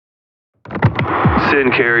Sin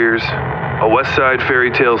Carriers, a West Side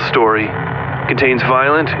fairy tale story, contains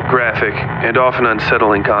violent, graphic, and often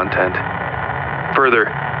unsettling content. Further,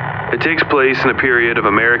 it takes place in a period of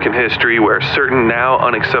American history where certain now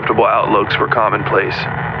unacceptable outlooks were commonplace.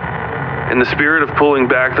 In the spirit of pulling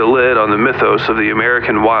back the lid on the mythos of the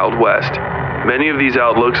American Wild West, many of these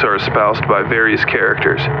outlooks are espoused by various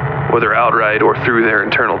characters, whether outright or through their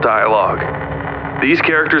internal dialogue. These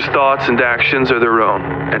characters' thoughts and actions are their own,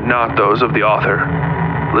 and not those of the author.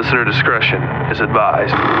 Listener discretion is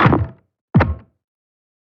advised.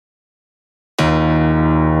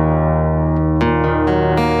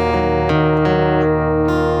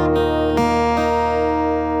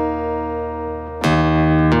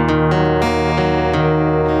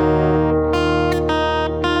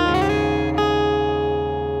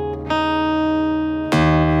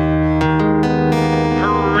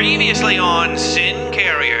 Previously on Sin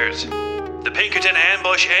Carriers. The Pinkerton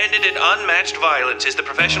ambush ended in unmatched violence as the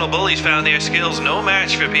professional bullies found their skills no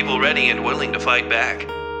match for people ready and willing to fight back.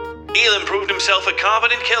 Elam proved himself a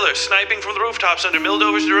competent killer, sniping from the rooftops under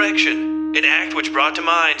Mildover's direction, an act which brought to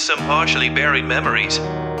mind some partially buried memories.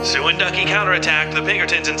 Sue and Ducky counterattacked the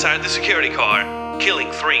Pinkertons inside the security car,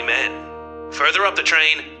 killing 3 men. Further up the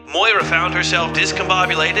train, Moira found herself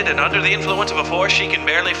discombobulated and under the influence of a force she can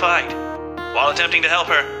barely fight. While attempting to help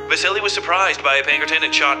her, Vasily was surprised by a Pinkerton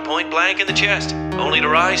and shot point blank in the chest, only to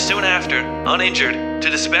rise soon after, uninjured, to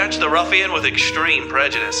dispatch the ruffian with extreme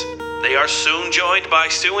prejudice. They are soon joined by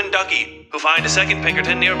Sue and Ducky, who find a second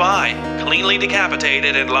Pinkerton nearby, cleanly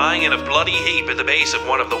decapitated and lying in a bloody heap at the base of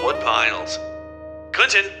one of the wood piles.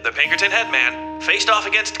 Clinton, the Pinkerton headman, faced off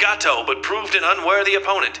against Gatto but proved an unworthy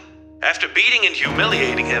opponent. After beating and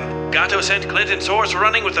humiliating him, Gatto sent Clinton's horse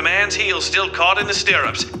running with the man's heels still caught in the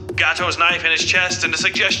stirrups, Gatto's knife in his chest, and a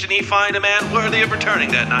suggestion he find a man worthy of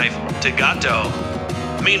returning that knife to Gatto.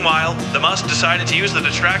 Meanwhile, the Musk decided to use the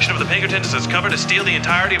distraction of the Pinkertons as cover to steal the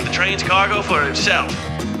entirety of the train's cargo for himself.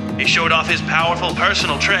 He showed off his powerful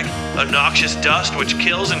personal trick, a noxious dust which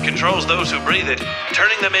kills and controls those who breathe it,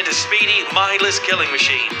 turning them into speedy, mindless killing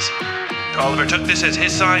machines. Tolliver took this as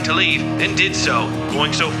his sign to leave, and did so,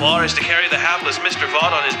 going so far as to carry the hapless Mr.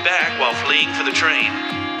 Vaught on his back while fleeing for the train.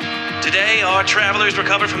 Today, our travelers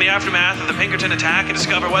recover from the aftermath of the Pinkerton attack and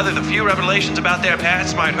discover whether the few revelations about their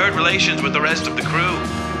pasts might hurt relations with the rest of the crew.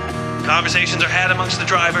 Conversations are had amongst the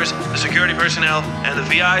drivers, the security personnel, and the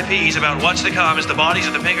VIPs about what's to come as the bodies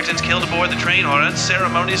of the Pinkertons killed aboard the train are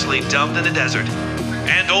unceremoniously dumped in the desert.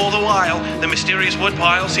 And all the while, the mysterious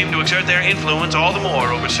woodpiles seem to exert their influence all the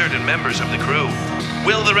more over certain members of the crew.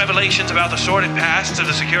 Will the revelations about the sordid pasts of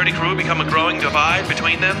the security crew become a growing divide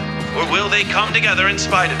between them? Or will they come together in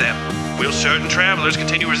spite of them? Will certain travelers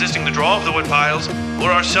continue resisting the draw of the woodpiles? Or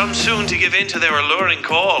are some soon to give in to their alluring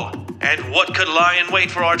call? And what could lie in wait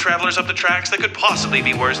for our travelers up the tracks that could possibly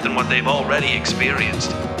be worse than what they've already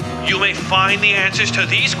experienced? You may find the answers to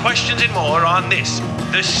these questions and more on this,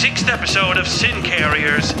 the 6th episode of Sin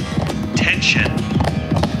Carriers, Tension.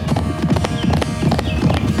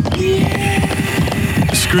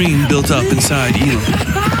 A scream built up inside Elam,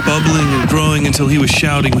 bubbling and growing until he was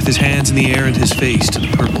shouting with his hands in the air and his face to the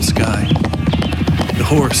purple sky. The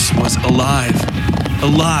horse was alive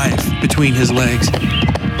between his legs,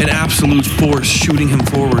 an absolute force shooting him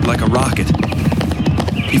forward like a rocket.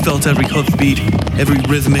 He felt every hoofbeat, every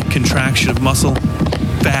rhythmic contraction of muscle.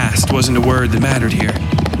 Fast wasn't a word that mattered here.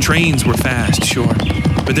 Trains were fast, sure,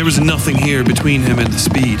 but there was nothing here between him and the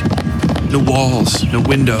speed. No walls, no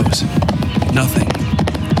windows, nothing.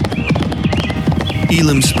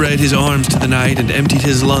 Elam spread his arms to the night and emptied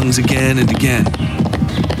his lungs again and again.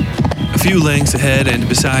 A few lengths ahead and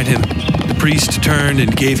beside him, the priest turned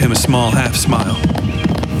and gave him a small half-smile.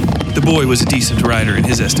 The boy was a decent rider in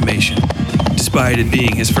his estimation, despite it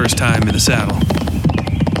being his first time in the saddle.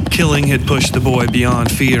 Killing had pushed the boy beyond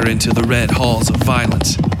fear into the red halls of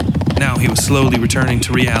violence. Now he was slowly returning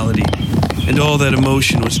to reality, and all that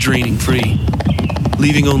emotion was draining free,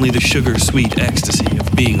 leaving only the sugar-sweet ecstasy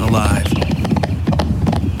of being alive.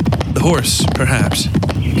 The horse, perhaps,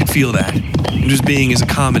 could feel that, and was being as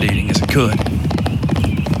accommodating as it could.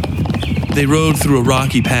 They rode through a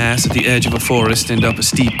rocky pass at the edge of a forest and up a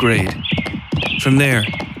steep grade. From there,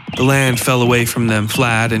 the land fell away from them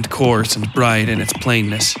flat and coarse and bright in its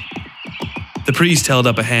plainness. The priest held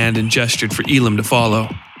up a hand and gestured for Elam to follow.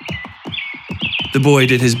 The boy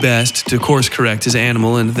did his best to course-correct his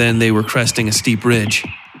animal, and then they were cresting a steep ridge.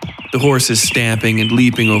 The horses stamping and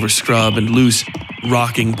leaping over scrub and loose,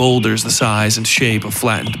 rocking boulders the size and shape of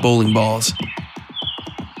flattened bowling balls.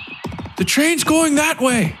 "The train's going that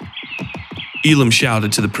way!" Elam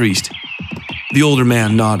shouted to the priest. The older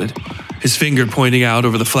man nodded. his finger pointing out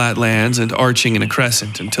over the flatlands and arching in a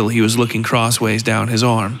crescent until he was looking crossways down his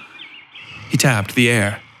arm. He tapped the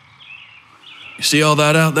air. "You see all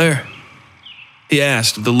that out there?" he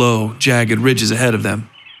asked of the low, jagged ridges ahead of them.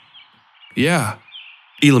 "Yeah,"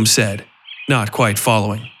 Elam said, not quite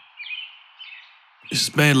following. "This is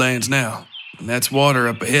Badlands now, and that's water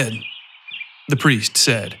up ahead," the priest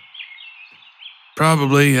said.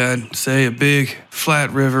 "Probably, I'd say, a big,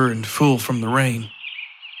 flat river and full from the rain.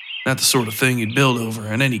 Not the sort of thing you'd build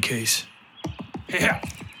over in any case." Yeah.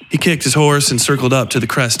 He kicked his horse and circled up to the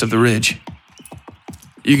crest of the ridge.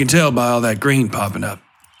 "You can tell by all that green popping up,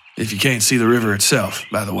 if you can't see the river itself,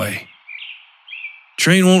 by the way.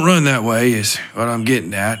 Train won't run that way is what I'm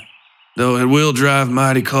getting at, though it will drive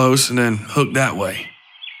mighty close and then hook that way."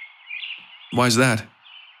 "Why's that?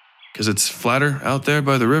 'Cause it's flatter out there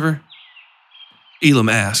by the river?" Elam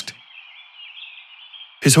asked.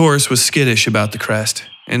 His horse was skittish about the crest,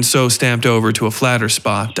 and so stamped over to a flatter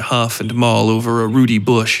spot to huff and mull over a rooty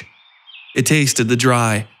bush. It tasted the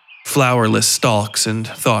dry, flowerless stalks and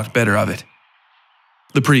thought better of it.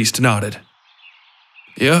 The priest nodded.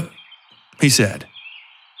 "Yep," he said.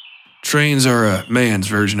 "Trains are a man's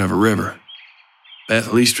version of a river. Path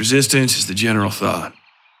of least resistance is the general thought,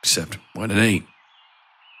 except when it ain't."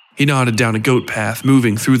 He nodded down a goat path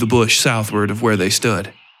moving through the bush southward of where they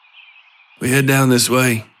stood. "We head down this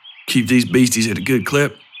way, keep these beasties at a good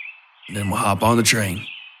clip, and then we'll hop on the train."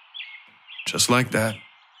 "Just like that,"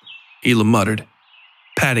 Elam muttered,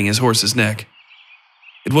 patting his horse's neck.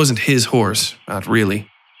 It wasn't his horse, not really,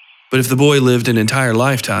 but if the boy lived an entire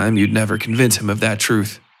lifetime, you'd never convince him of that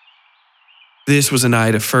truth. This was a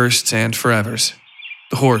night of firsts and forevers,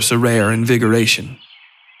 the horse a rare invigoration.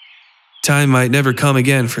 Time might never come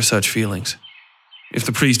again for such feelings. If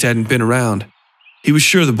the priest hadn't been around, he was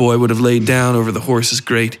sure the boy would have laid down over the horse's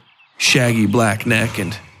great, shaggy black neck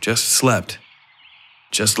and just slept.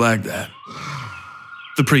 "Just like that,"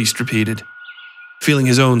 the priest repeated, feeling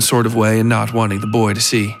his own sort of way and not wanting the boy to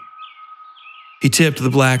see. He tipped the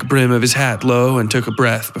black brim of his hat low and took a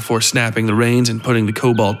breath before snapping the reins and putting the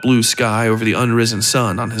cobalt blue sky over the unrisen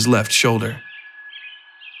sun on his left shoulder.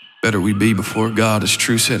 "Better we be before God as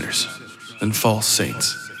true sinners than false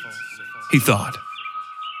saints," he thought.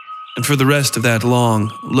 And for the rest of that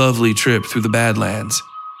long, lovely trip through the Badlands,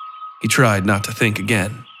 he tried not to think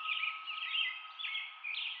again.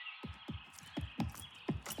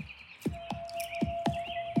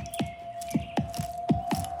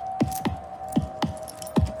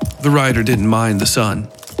 The rider didn't mind the sun,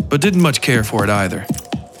 but didn't much care for it either.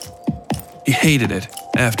 He hated it,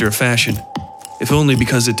 after a fashion, if only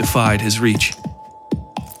because it defied his reach.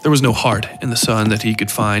 There was no heart in the sun that he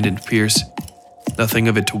could find and pierce, nothing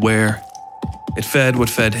of it to wear. It fed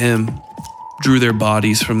what fed him, drew their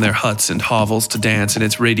bodies from their huts and hovels to dance in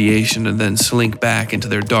its radiation and then slink back into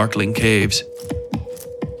their darkling caves.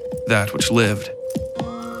 That which lived.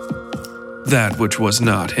 That which was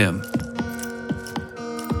not him.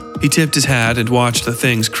 He tipped his hat and watched the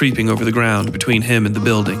things creeping over the ground between him and the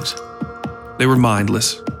buildings. They were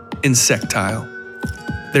mindless, insectile.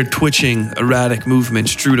 Their twitching, erratic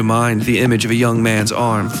movements drew to mind the image of a young man's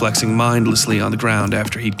arm flexing mindlessly on the ground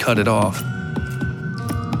after he'd cut it off.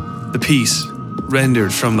 The piece,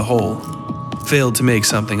 rendered from the whole, failed to make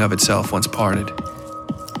something of itself once parted.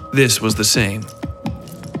 This was the same.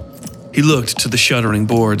 He looked to the shuddering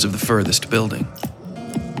boards of the furthest building.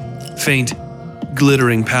 Faint,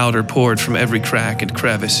 glittering powder poured from every crack and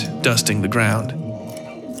crevice, dusting the ground.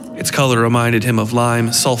 Its color reminded him of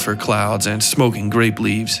lime sulfur clouds and smoking grape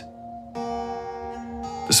leaves.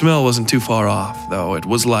 The smell wasn't too far off, though it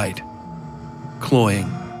was light,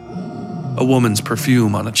 cloying. A woman's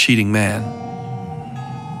perfume on a cheating man.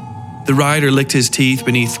 The rider licked his teeth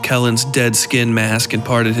beneath Kellen's dead skin mask and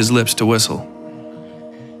parted his lips to whistle.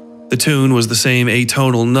 The tune was the same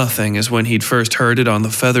atonal nothing as when he'd first heard it on the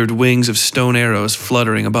feathered wings of stone arrows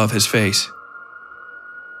fluttering above his face.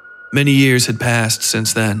 Many years had passed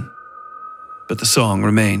since then, but the song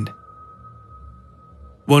remained.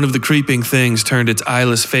 One of the creeping things turned its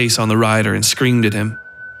eyeless face on the rider and screamed at him,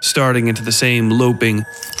 starting into the same loping,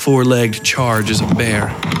 four-legged charge as a bear.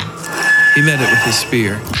 He met it with his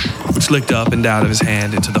spear, which licked up and out of his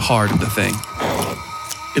hand into the heart of the thing.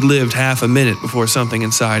 It lived half a minute before something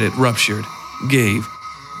inside it ruptured, gave,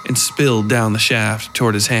 and spilled down the shaft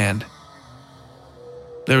toward his hand.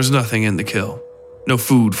 There was nothing in the kill, no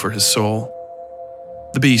food for his soul.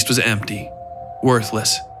 The beast was empty,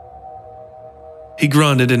 worthless. He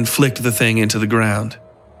grunted and flicked the thing into the ground.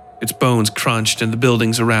 Its bones crunched and the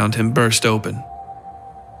buildings around him burst open.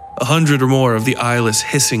 100 or more of the eyeless,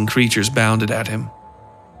 hissing creatures bounded at him.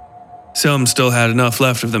 Some still had enough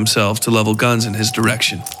left of themselves to level guns in his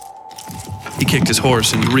direction. He kicked his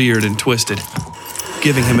horse and reared and twisted,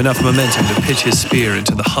 giving him enough momentum to pitch his spear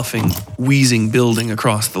into the huffing, wheezing building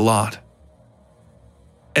across the lot.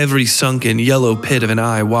 Every sunken, yellow pit of an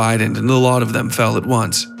eye widened, and the lot of them fell at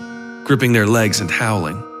once, gripping their legs and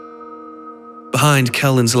howling. Behind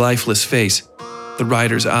Kellen's lifeless face, the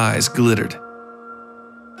rider's eyes glittered.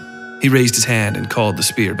 He raised his hand and called the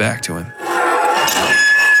spear back to him.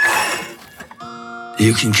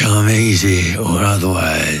 You can come easy or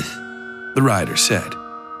otherwise, the rider said.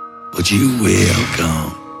 But you will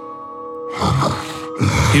come.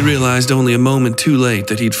 He realized only a moment too late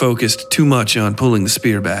that he'd focused too much on pulling the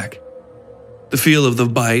spear back. The feel of the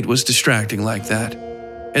bite was distracting like that,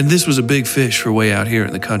 and this was a big fish for way out here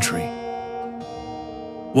in the country.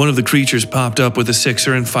 One of the creatures popped up with a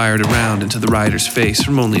sixer and fired a round into the rider's face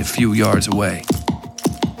from only a few yards away.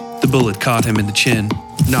 The bullet caught him in the chin,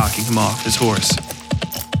 knocking him off his horse.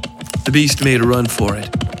 The beast made a run for it,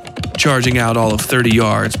 charging out all of 30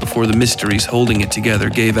 yards before the mysteries holding it together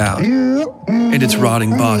gave out, and its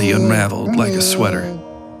rotting body unraveled like a sweater.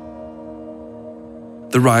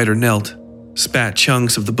 The rider knelt, spat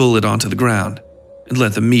chunks of the bullet onto the ground, and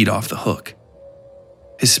let the meat off the hook.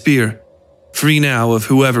 His spear, free now of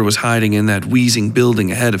whoever was hiding in that wheezing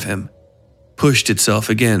building ahead of him, pushed itself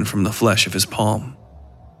again from the flesh of his palm.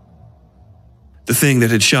 The thing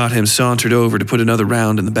that had shot him sauntered over to put another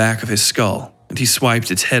round in the back of his skull, and he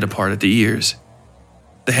swiped its head apart at the ears.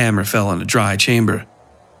 The hammer fell on a dry chamber,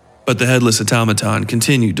 but the headless automaton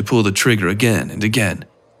continued to pull the trigger again and again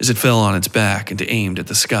as it fell on its back and aimed at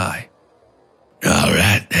the sky. All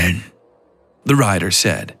right, then, the rider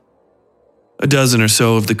said. A dozen or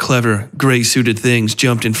so of the clever, gray-suited things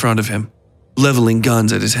jumped in front of him, leveling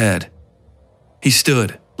guns at his head. He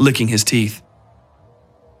stood, licking his teeth.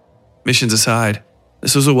 Missions aside,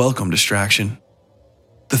 this was a welcome distraction.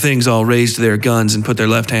 The things all raised their guns and put their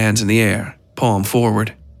left hands in the air, palm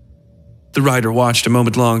forward. The rider watched a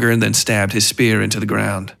moment longer and then stabbed his spear into the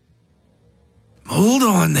ground. Hold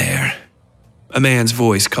on there, a man's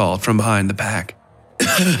voice called from behind the pack.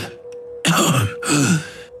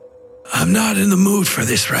 I'm not in the mood for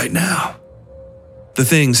this right now. The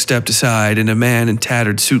thing stepped aside and a man in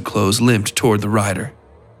tattered suit clothes limped toward the rider.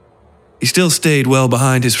 He still stayed well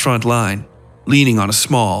behind his front line, leaning on a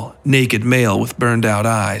small, naked male with burned-out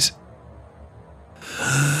eyes.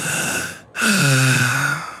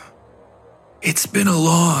 It's been a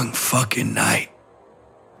long fucking night,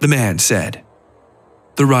 the man said.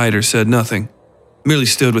 The rider said nothing, merely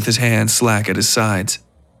stood with his hands slack at his sides,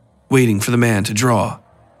 waiting for the man to draw.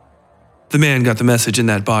 The man got the message in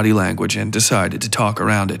that body language and decided to talk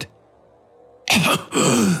around it.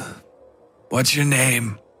 What's your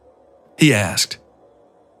name? He asked.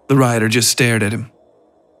 The rider just stared at him.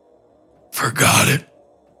 Forgot it,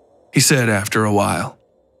 he said after a while.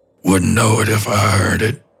 Wouldn't know it if I heard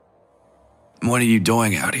it. What are you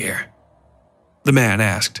doing out here? The man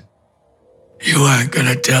asked. You ain't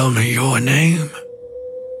gonna tell me your name?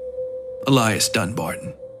 Elias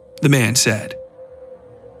Dunbarton, the man said.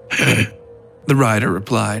 The rider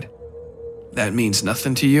replied. That means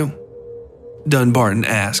nothing to you? Dunbarton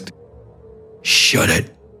asked. Should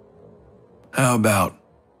it? How about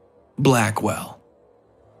Blackwell?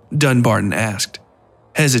 Dunbarton asked,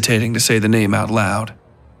 hesitating to say the name out loud.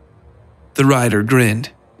 The rider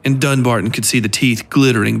grinned, and Dunbarton could see the teeth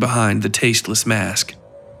glittering behind the tasteless mask.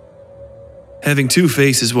 Having two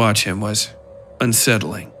faces watch him was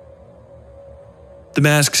unsettling. The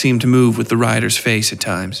mask seemed to move with the rider's face at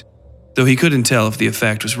times, though he couldn't tell if the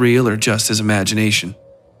effect was real or just his imagination.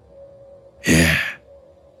 Yeah,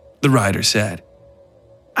 the rider said.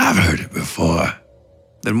 I've heard it before.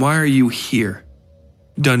 Then why are you here?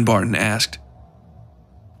 Dunbarton asked.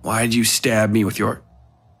 Why did you stab me with your...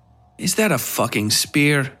 Is that a fucking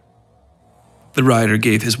spear? The rider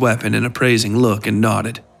gave his weapon an appraising look and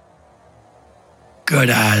nodded. Good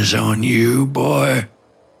eyes on you, boy,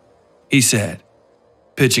 he said,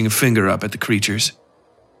 pitching a finger up at the creatures.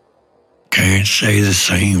 Can't say the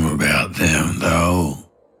same about them, though.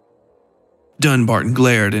 Dunbarton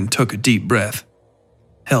glared and took a deep breath.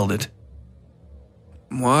 Held it.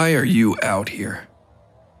 Why are you out here?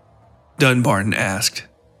 Dunbarton asked.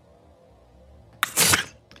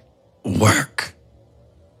 Work,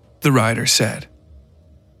 the rider said.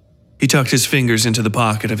 He tucked his fingers into the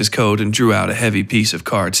pocket of his coat and drew out a heavy piece of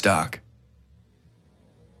cardstock.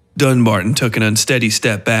 Dunbarton took an unsteady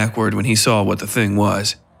step backward when he saw what the thing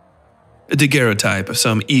was. A daguerreotype of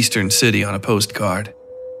some eastern city on a postcard.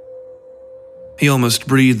 He almost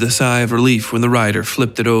breathed a sigh of relief when the rider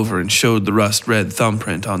flipped it over and showed the rust-red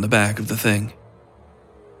thumbprint on the back of the thing.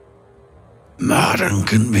 Modern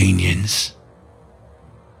convenience,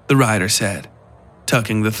 the rider said,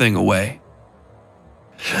 tucking the thing away.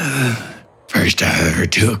 First I ever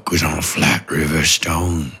took was on a Flat River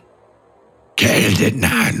stone. Carried it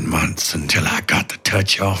 9 months until I got the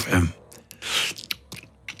touch off him.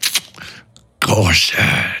 Of course,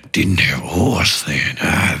 I didn't have a horse then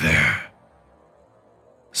either.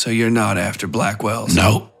 So you're not after Blackwell's?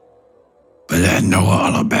 Nope, but I know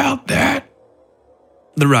all about that.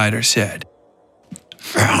 The rider said.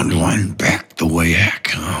 Found one back the way I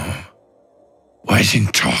come.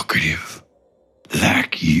 Wasn't talkative,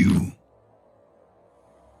 like you.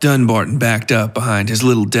 Dunbarton backed up behind his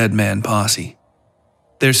little dead man posse.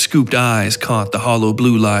 Their scooped eyes caught the hollow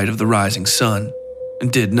blue light of the rising sun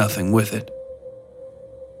and did nothing with it.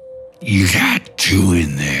 You got 2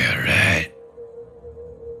 in there, right?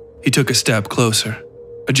 He took a step closer,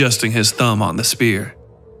 adjusting his thumb on the spear.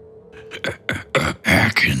 I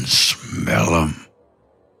can smell 'em.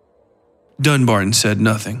 Dunbarton said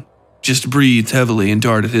nothing, just breathed heavily and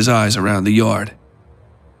darted his eyes around the yard.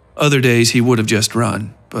 Other days he would have just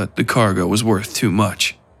run, but the cargo was worth too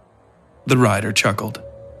much. The rider chuckled.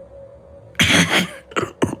 I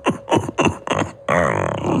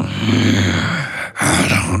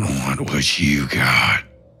don't want what you got,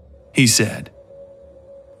 he said.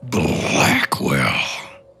 Blackwell.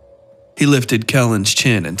 He lifted Kellen's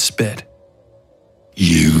chin and spit.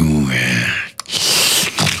 You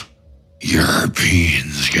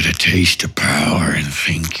Europeans get a taste of power and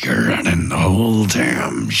think you're running the whole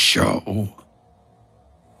damn show.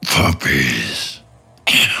 Puppies.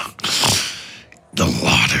 The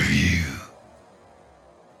lot of you.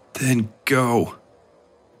 Then go,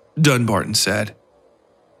 Dunbarton said.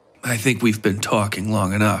 I think we've been talking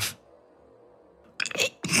long enough.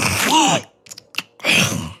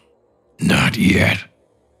 Not yet,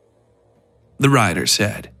 the rider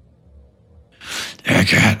said. I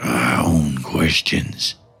got my own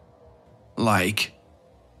questions. Like?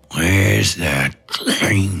 Where's that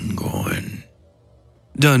train going?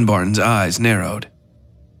 Dunbarton's eyes narrowed.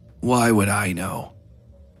 Why would I know?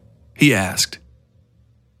 He asked.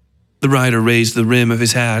 The rider raised the rim of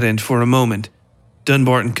his hat, and for a moment,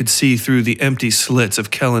 Dunbarton could see through the empty slits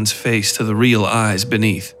of Kellen's face to the real eyes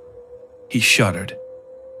beneath. He shuddered.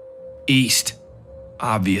 East,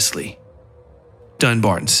 obviously,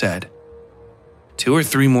 Dunbarton said. 2 or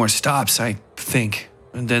 3 more stops, I think,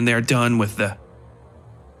 and then they're done with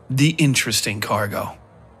the interesting cargo.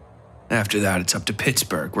 After that, it's up to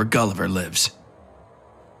Pittsburgh, where Gulliver lives.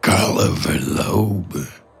 Gulliver Loeb?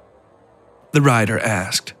 The rider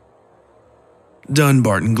asked.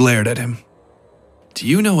 Dunbarton glared at him. Do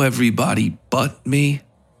you know everybody but me?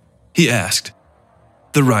 He asked.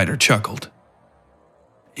 The rider chuckled.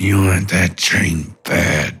 You want that train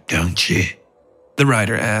bad, don't you? The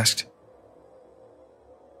rider asked.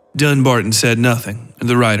 Dunbarton said nothing, and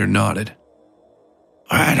the rider nodded.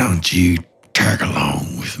 Why don't you tag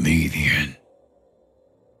along with me then?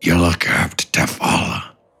 You look up to Tafalla,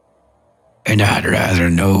 and I'd rather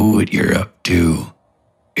know what you're up to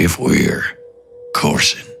if we're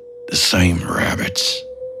coursing the same rabbits.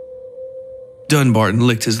 Dunbarton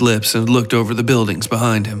licked his lips and looked over the buildings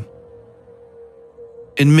behind him.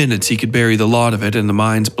 In minutes, he could bury the lot of it in the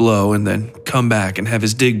mines below and then come back and have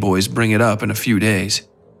his dig boys bring it up in a few days.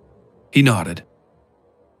 He nodded.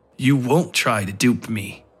 You won't try to dupe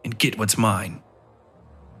me and get what's mine,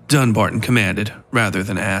 Dunbarton commanded rather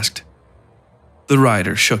than asked. The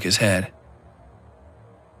rider shook his head.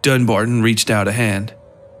 Dunbarton reached out a hand.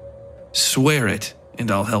 Swear it,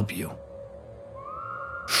 and I'll help you.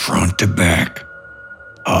 Front to back,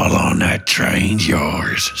 all on that train's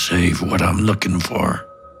yours, save what I'm looking for.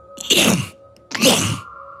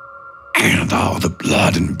 And all the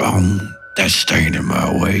blood and bone that's staying in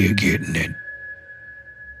my way of getting it.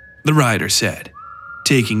 The rider said,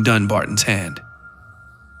 taking Dunbarton's hand.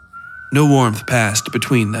 No warmth passed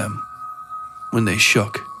between them when they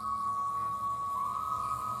shook.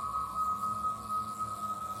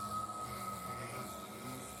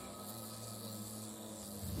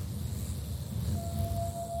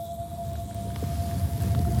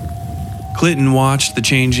 Clinton watched the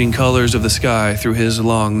changing colors of the sky through his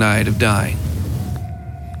long night of dying.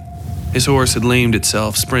 His horse had lamed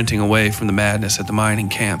itself sprinting away from the madness at the mining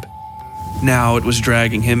camp. Now it was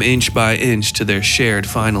dragging him inch by inch to their shared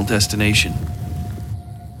final destination.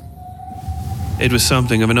 It was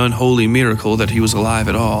something of an unholy miracle that he was alive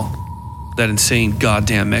at all. That insane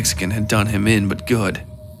goddamn Mexican had done him in but good.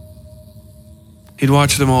 He'd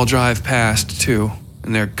watched them all drive past, too,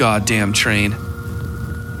 in their goddamn train.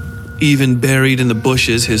 Even buried in the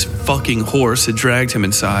bushes his fucking horse had dragged him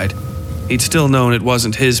inside, he'd still known it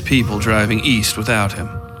wasn't his people driving east without him.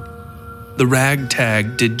 The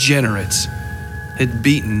ragtag degenerates had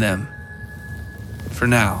beaten them. For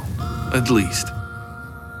now, at least.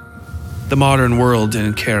 The modern world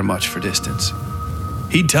didn't care much for distance.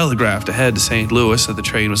 He'd telegraphed ahead to St. Louis that the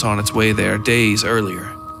train was on its way there days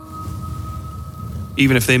earlier.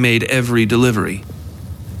 Even if they made every delivery,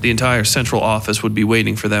 the entire central office would be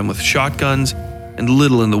waiting for them with shotguns and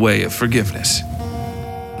little in the way of forgiveness.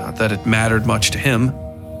 Not that it mattered much to him.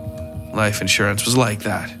 Life insurance was like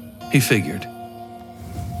that, he figured.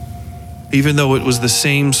 Even though it was the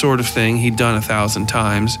same sort of thing he'd done 1,000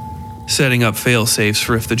 times, setting up fail-safes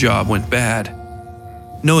for if the job went bad.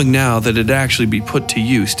 Knowing now that it'd actually be put to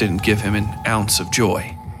use didn't give him an ounce of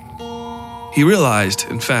joy. He realized,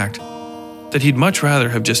 in fact, that he'd much rather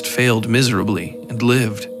have just failed miserably and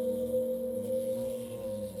lived.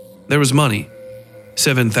 There was money,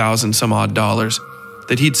 7,000 some odd dollars,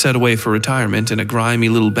 that he'd set away for retirement in a grimy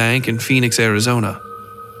little bank in Phoenix, Arizona.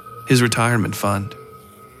 His retirement fund.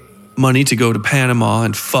 Money to go to Panama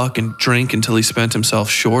and fuck and drink until he spent himself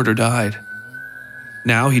short or died.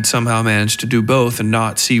 Now he'd somehow managed to do both and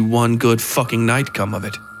not see one good fucking night come of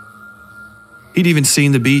it. He'd even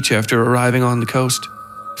seen the beach after arriving on the coast,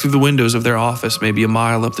 through the windows of their office maybe a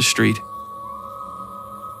mile up the street.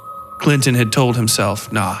 Clinton had told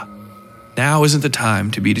himself, nah, now isn't the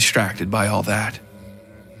time to be distracted by all that.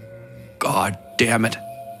 God damn it,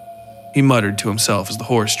 he muttered to himself as the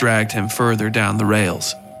horse dragged him further down the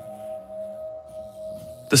rails.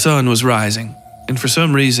 The sun was rising, and for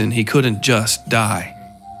some reason he couldn't just die.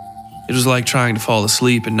 It was like trying to fall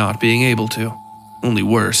asleep and not being able to, only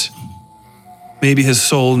worse. Maybe his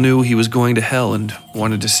soul knew he was going to hell and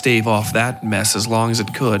wanted to stave off that mess as long as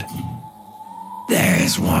it could.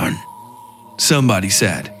 There's one, somebody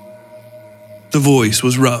said. The voice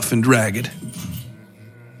was rough and ragged.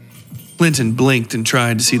 Clinton blinked and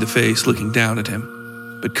tried to see the face looking down at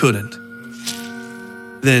him, but couldn't.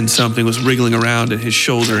 Then something was wriggling around at his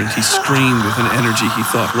shoulder and he screamed with an energy he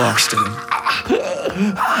thought lost to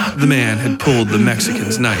him. The man had pulled the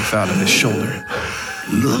Mexican's knife out of his shoulder.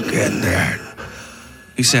 Look at that.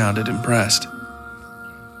 He sounded impressed.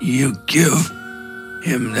 You give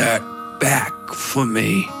him that back for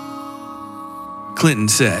me, Clinton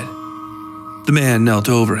said. The man knelt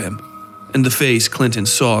over him, and the face Clinton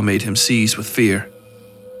saw made him seize with fear.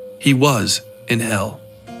 He was in hell.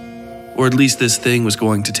 Or at least this thing was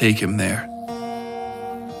going to take him there.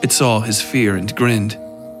 It saw his fear and grinned.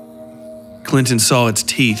 Clinton saw its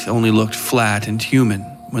teeth only looked flat and human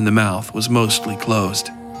when the mouth was mostly closed.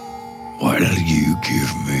 What'll you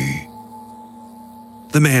give me?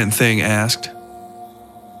 The man thing asked.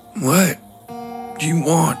 What do you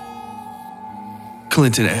want?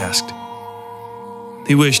 Clinton asked.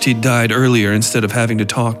 He wished he'd died earlier instead of having to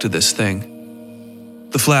talk to this thing.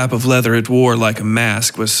 The flap of leather it wore like a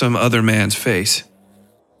mask was some other man's face.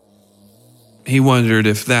 He wondered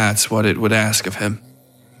if that's what it would ask of him.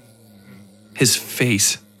 His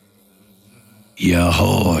face. Your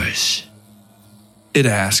horse, it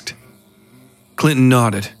asked. Clinton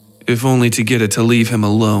nodded, if only to get it to leave him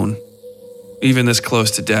alone. Even this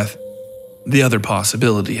close to death, the other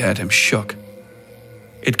possibility had him shook.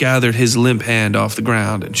 It gathered his limp hand off the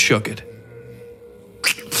ground and shook it.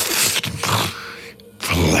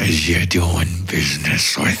 Pleasure doing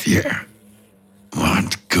business with you,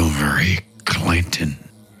 Montgomery Clinton.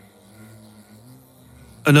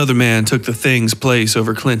 Another man took the thing's place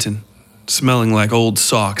over Clinton, smelling like old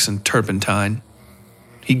socks and turpentine.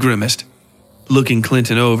 He grimaced, looking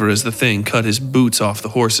Clinton over as the thing cut his boots off the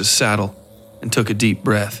horse's saddle and took a deep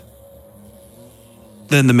breath.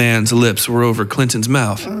 Then the man's lips were over Clinton's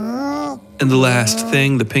mouth, and the last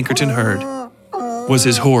thing the Pinkerton heard was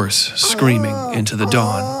his horse screaming into the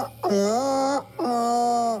dawn.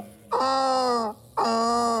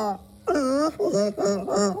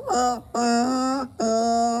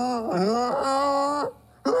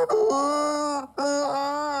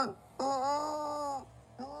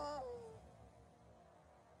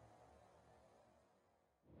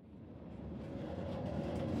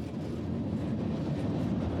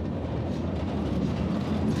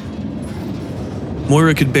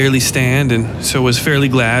 Moira could barely stand and so was fairly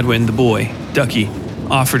glad when the boy, Ducky,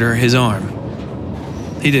 offered her his arm.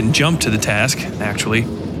 He didn't jump to the task, actually,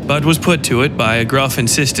 but was put to it by a gruff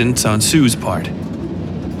insistence on Sue's part.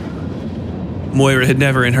 Moira had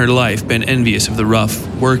never in her life been envious of the rough,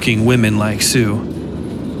 working women like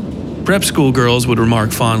Sue. Prep school girls would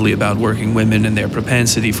remark fondly about working women and their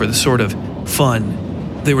propensity for the sort of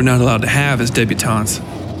fun they were not allowed to have as debutantes.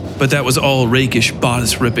 But that was all rakish,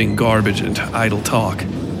 bodice-ripping garbage and idle talk.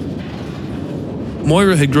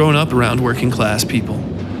 Moira had grown up around working-class people,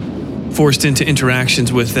 forced into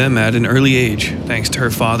interactions with them at an early age, thanks to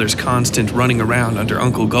her father's constant running around under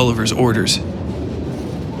Uncle Gulliver's orders.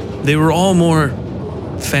 They were all more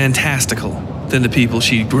fantastical than the people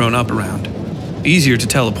she'd grown up around. Easier to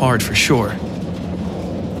tell apart for sure.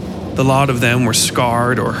 The lot of them were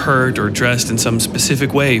scarred or hurt or dressed in some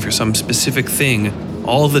specific way for some specific thing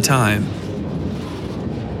all the time.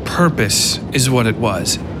 Purpose is what it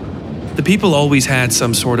was. The people always had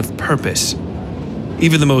some sort of purpose.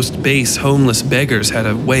 Even the most base homeless beggars had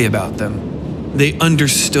a way about them. They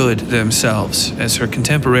understood themselves, as her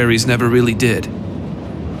contemporaries never really did.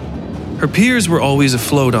 Her peers were always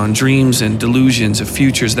afloat on dreams and delusions of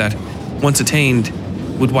futures that, once attained,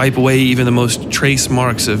 would wipe away even the most trace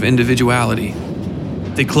marks of individuality.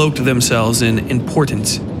 They cloaked themselves in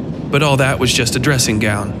importance, but all that was just a dressing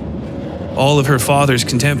gown. All of her father's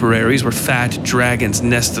contemporaries were fat dragons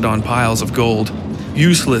nested on piles of gold,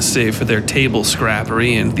 useless save for their table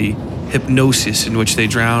scrappery and the hypnosis in which they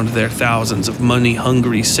drowned their thousands of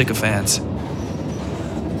money-hungry sycophants.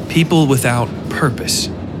 People without purpose,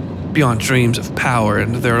 beyond dreams of power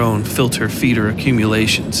and their own filter-feeder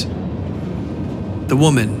accumulations. The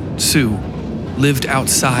woman, Sue, lived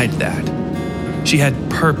outside that. She had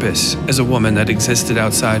purpose as a woman that existed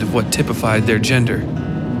outside of what typified their gender.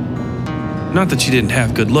 Not that she didn't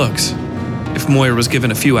have good looks. If Moira was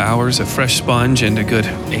given a few hours, a fresh sponge, and a good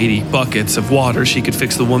 80 buckets of water, she could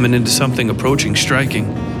fix the woman into something approaching striking.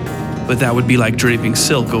 But that would be like draping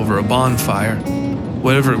silk over a bonfire.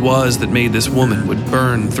 Whatever it was that made this woman would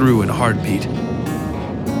burn through in a heartbeat.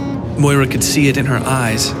 Moira could see it in her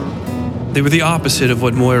eyes. They were the opposite of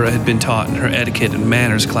what Moira had been taught in her etiquette and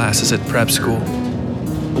manners classes at prep school.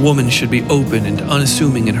 A woman should be open and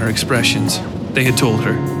unassuming in her expressions, they had told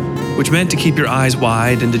her, which meant to keep your eyes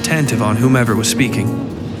wide and attentive on whomever was speaking.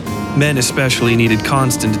 Men especially needed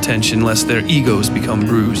constant attention lest their egos become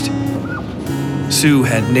bruised. Sue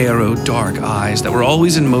had narrow, dark eyes that were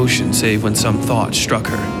always in motion save when some thought struck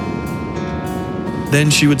her. Then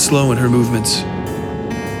she would slow in her movements,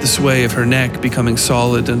 the sway of her neck becoming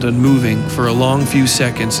solid and unmoving for a long few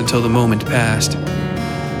seconds until the moment passed.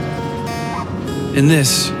 In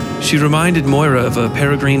this, she reminded Moira of a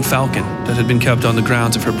peregrine falcon that had been kept on the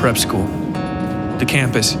grounds of her prep school. The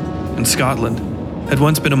campus, in Scotland, had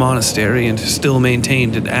once been a monastery and still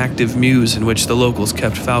maintained an active mews in which the locals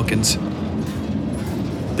kept falcons.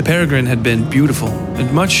 The peregrine had been beautiful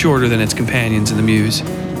and much shorter than its companions in the mews.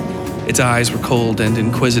 Its eyes were cold and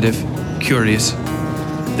inquisitive, curious.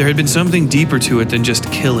 There had been something deeper to it than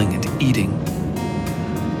just killing and eating.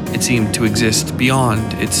 It seemed to exist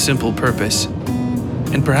beyond its simple purpose.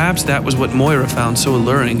 And perhaps that was what Moira found so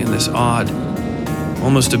alluring in this odd,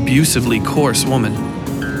 almost abusively coarse woman.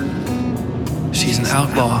 She's an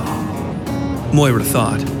outlaw, Moira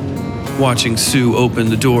thought, watching Sue open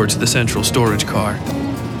the door to the central storage car.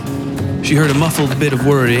 She heard a muffled bit of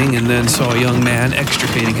worrying and then saw a young man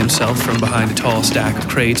extricating himself from behind a tall stack of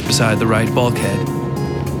crates beside the right bulkhead.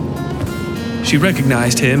 She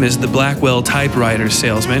recognized him as the Blackwell typewriter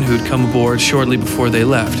salesman who'd come aboard shortly before they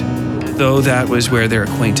left, though that was where their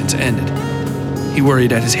acquaintance ended. He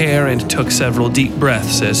worried at his hair and took several deep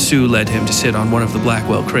breaths as Sue led him to sit on one of the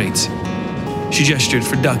Blackwell crates. She gestured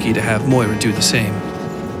for Ducky to have Moira do the same.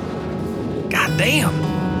 "Goddamn,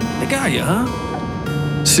 they got you, huh?"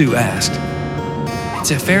 Sue asked.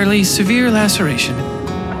 "It's a fairly severe laceration,"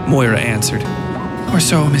 Moira answered. "Or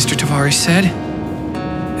so Mr. Tavares said."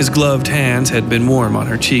 His gloved hands had been warm on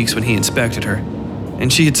her cheeks when he inspected her,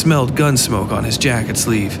 and she had smelled gun smoke on his jacket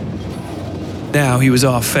sleeve. Now he was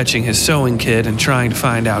off fetching his sewing kit and trying to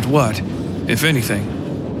find out what, if anything,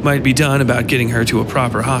 might be done about getting her to a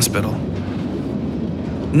proper hospital.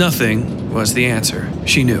 Nothing was the answer,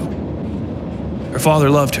 she knew. Her father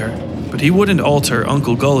loved her, but he wouldn't alter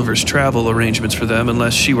Uncle Gulliver's travel arrangements for them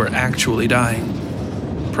unless she were actually dying.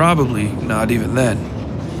 Probably not even then.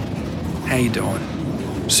 "How you doing?"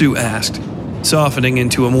 Sue asked, softening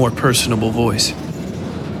into a more personable voice.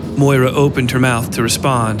 Moira opened her mouth to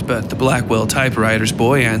respond, but the Blackwell typewriter's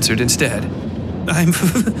boy answered instead. "I'm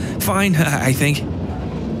fine, I think,"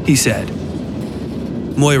 he said.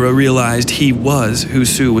 Moira realized he was who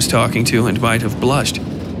Sue was talking to and might have blushed,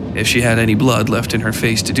 if she had any blood left in her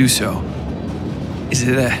face to do so. "Is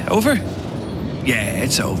it over?" "Yeah,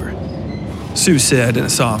 it's over," Sue said in a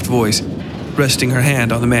soft voice, resting her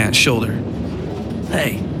hand on the man's shoulder.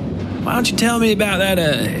 "Hey, why don't you tell me about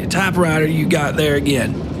that typewriter you got there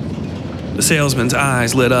again?" The salesman's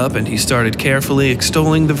eyes lit up and he started carefully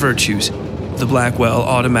extolling the virtues of the Blackwell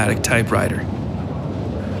automatic typewriter.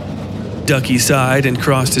 Ducky sighed and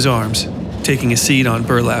crossed his arms, taking a seat on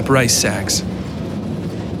burlap rice sacks.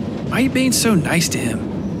 Why are you being so nice to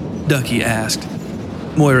him? Ducky asked.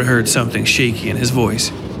 Moira heard something shaky in his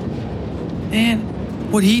voice. Man,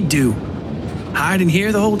 what'd he do? Hide in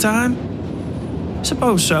here the whole time?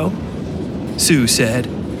 Suppose so, Sue said,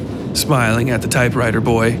 smiling at the typewriter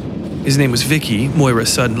boy. His name was Vicky, Moira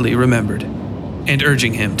suddenly remembered, and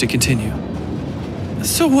urging him to continue.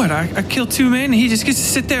 So what, I killed 2 men and he just gets to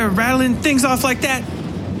sit there rattling things off like that?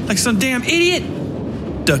 Like some damn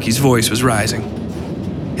idiot? Ducky's voice was rising.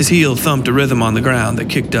 His heel thumped a rhythm on the ground that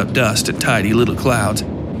kicked up dust and tidy little clouds.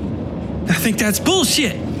 I think that's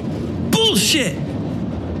bullshit! Bullshit!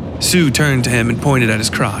 Sue turned to him and pointed at his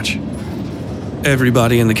crotch.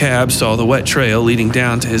 Everybody in the cab saw the wet trail leading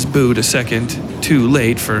down to his boot a second too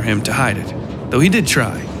late for him to hide it, though he did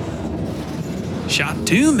try. Shot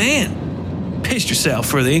 2 men. Pissed yourself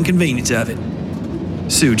for the inconvenience of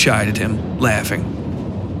it. Sue chided him, laughing.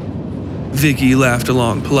 Vicky laughed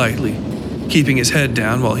along politely, keeping his head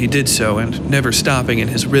down while he did so and never stopping in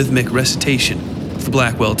his rhythmic recitation of the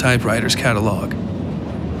Blackwell typewriter's catalog.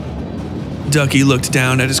 Ducky looked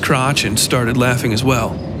down at his crotch and started laughing as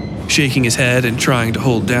well, shaking his head and trying to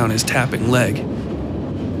hold down his tapping leg.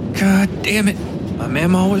 God damn it, my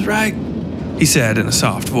mama was right, he said in a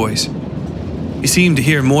soft voice. He seemed to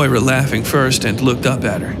hear Moira laughing first and looked up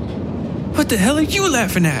at her. What the hell are you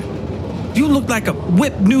laughing at? You look like a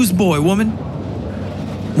whipped newsboy, woman.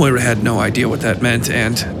 Moira had no idea what that meant,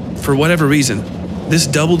 and, for whatever reason, this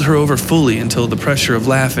doubled her over fully until the pressure of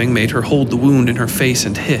laughing made her hold the wound in her face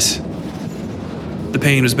and hiss. The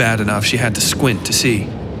pain was bad enough she had to squint to see.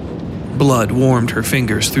 Blood warmed her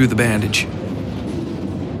fingers through the bandage.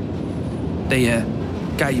 They,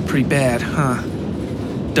 got you pretty bad, huh?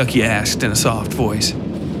 Ducky asked in a soft voice.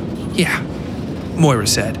 Yeah, Moira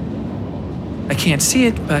said. I can't see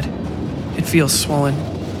it, but it feels swollen.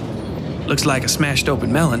 Looks like a smashed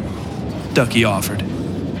open melon, Ducky offered.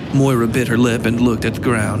 Moira bit her lip and looked at the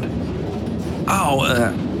ground. Oh,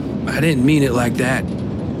 I didn't mean it like that.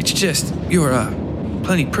 It's just, you're,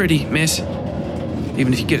 plenty pretty, miss.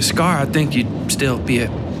 Even if you get a scar, I think you'd still be a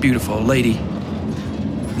beautiful lady.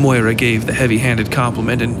 Moira gave the heavy-handed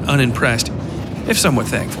compliment and unimpressed, if somewhat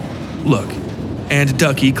thankful, look, and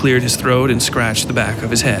Ducky cleared his throat and scratched the back of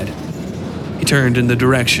his head. He turned in the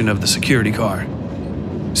direction of the security car.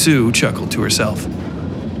 Sue chuckled to herself.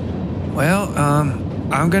 Well,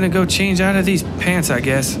 I'm gonna go change out of these pants, I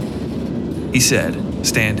guess, he said,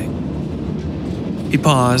 standing. He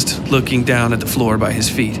paused, looking down at the floor by his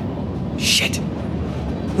feet. Shit.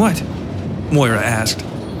 What? Moira asked.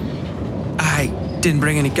 I didn't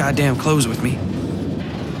bring any goddamn clothes with me,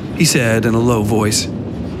 he said in a low voice.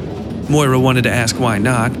 Moira wanted to ask why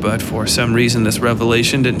not, but for some reason this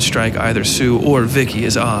revelation didn't strike either Sue or Vicky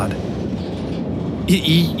as odd.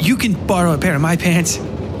 You can borrow a pair of my pants,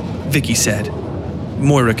 Vicky said.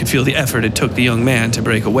 Moira could feel the effort it took the young man to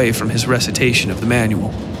break away from his recitation of the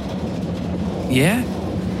manual. Yeah?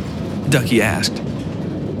 Ducky asked.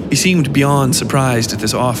 He seemed beyond surprised at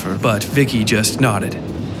this offer, but Vicky just nodded.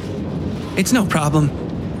 It's no problem,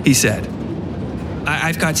 he said.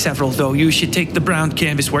 I've got several, though. You should take the brown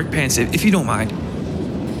canvas work pants if you don't mind.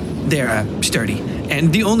 They're sturdy,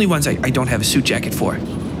 and the only ones I don't have a suit jacket for.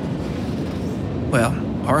 Well,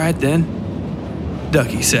 all right then,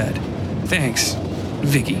 Ducky said. Thanks,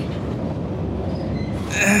 Vicky.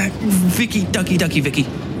 Vicky, Ducky, Vicky,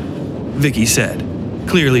 Vicky said,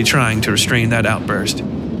 clearly trying to restrain that outburst.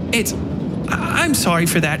 I'm sorry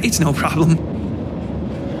for that. It's no problem.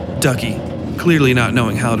 Ducky, clearly not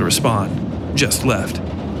knowing how to respond, just left.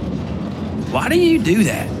 Why do you do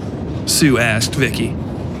that? Sue asked Vicky.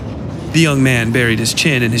 The young man buried his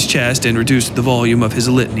chin in his chest and reduced the volume of his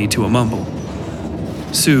litany to a mumble.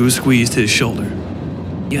 Sue squeezed his shoulder.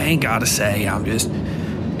 You ain't gotta say, I'm just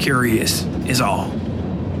curious, is all.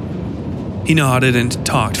 He nodded and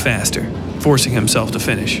talked faster, forcing himself to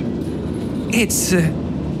finish.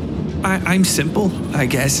 I'm simple, I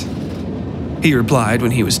guess, he replied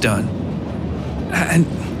when he was done. And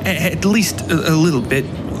at least a little bit.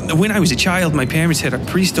 When I was a child, my parents had a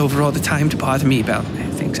priest over all the time to bother me about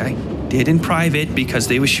things I did in private because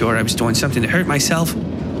they were sure I was doing something to hurt myself.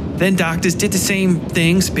 Then doctors did the same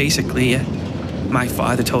things, basically. My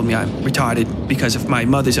father told me I'm retarded because of my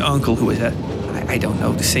mother's uncle who was I don't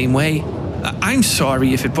know, the same way. I'm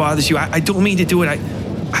sorry if it bothers you. I don't mean to do it.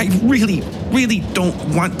 I really, really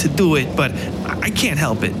don't want to do it, but I can't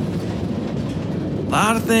help it. A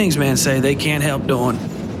lot of things men say they can't help doing.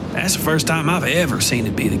 That's the first time I've ever seen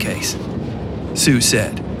it be the case, Sue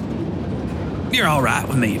said. You're all right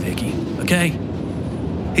with me, Vicky, okay?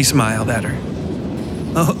 He smiled at her.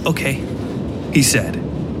 Oh, okay, he said.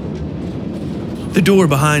 The door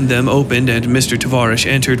behind them opened and Mr. Tavarish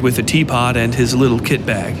entered with a teapot and his little kit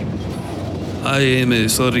bag. I am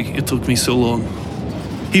sorry it took me so long,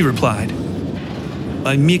 he replied.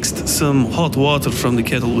 I mixed some hot water from the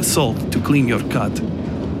kettle with salt to clean your cut.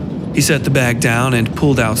 He set the bag down and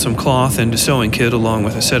pulled out some cloth and a sewing kit along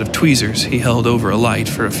with a set of tweezers he held over a light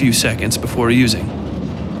for a few seconds before using.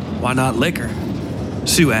 Why not liquor?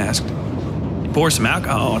 Sue asked. Pour some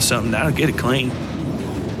alcohol or something, that'll get it clean.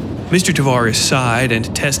 Mr. Tavarish sighed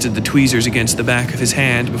and tested the tweezers against the back of his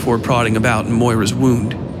hand before prodding about in Moira's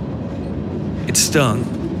wound. It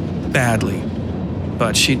stung, badly,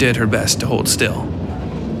 but she did her best to hold still.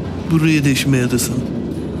 British medicine,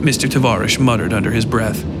 Mr. Tavarish muttered under his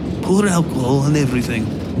breath. Pour alcohol and everything.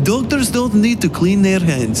 Doctors don't need to clean their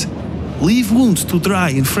hands. Leave wounds to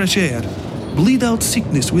dry in fresh air. Bleed out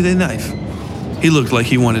sickness with a knife. He looked like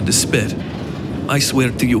he wanted to spit. I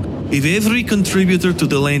swear to you, if every contributor to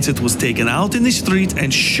the Lancet was taken out in the street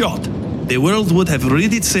and shot, the world would have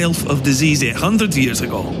rid itself of disease 100 years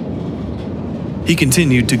ago. He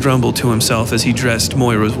continued to grumble to himself as he dressed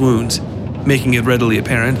Moira's wounds, making it readily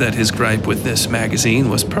apparent that his gripe with this magazine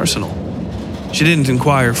was personal. She didn't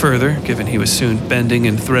inquire further, given he was soon bending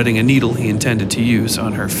and threading a needle he intended to use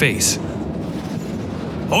on her face.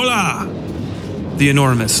 Hola! The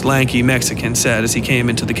enormous, lanky Mexican said as he came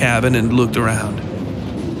into the cabin and looked around.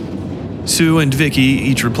 Sue and Vicky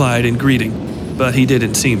each replied in greeting, but he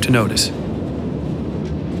didn't seem to notice.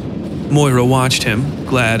 Moira watched him,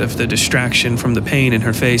 glad of the distraction from the pain in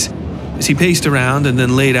her face, as he paced around and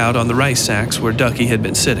then laid out on the rice sacks where Ducky had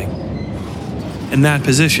been sitting. In that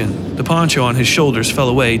position, the poncho on his shoulders fell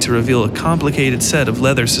away to reveal a complicated set of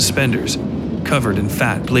leather suspenders covered in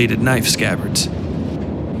fat bladed knife scabbards.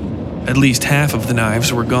 At least half of the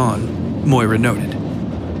knives were gone, Moira noted.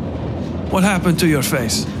 What happened to your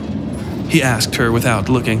face? He asked her without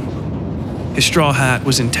looking. His straw hat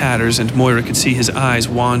was in tatters and Moira could see his eyes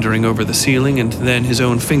wandering over the ceiling and then his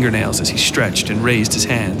own fingernails as he stretched and raised his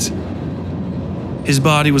hands. His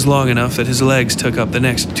body was long enough that his legs took up the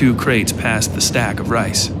next 2 crates past the stack of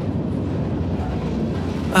rice.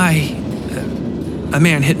 A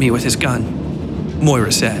man hit me with his gun,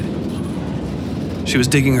 Moira said. She was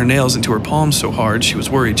digging her nails into her palms so hard she was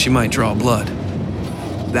worried she might draw blood.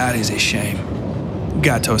 That is a shame,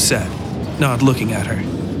 Gatto said, not looking at her.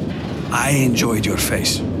 I enjoyed your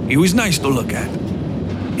face. It was nice to look at.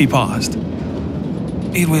 He paused.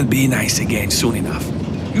 It will be nice again soon enough.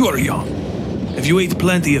 You are young. If you eat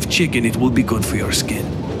plenty of chicken, it will be good for your skin.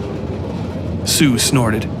 Sue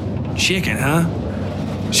snorted. Chicken,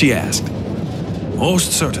 huh? She asked.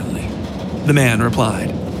 Most certainly, the man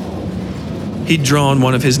replied. He'd drawn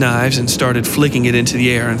one of his knives and started flicking it into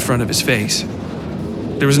the air in front of his face.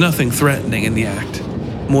 There was nothing threatening in the act.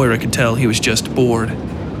 Moira could tell he was just bored.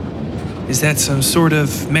 Is that some sort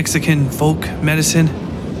of Mexican folk medicine?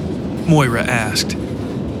 Moira asked.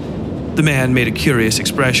 The man made a curious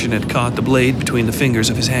expression and caught the blade between the fingers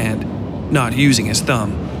of his hand, not using his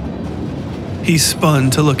thumb. He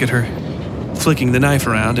spun to look at her, flicking the knife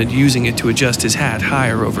around and using it to adjust his hat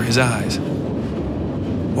higher over his eyes.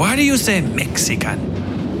 Why do you say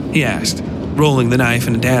Mexican? He asked, rolling the knife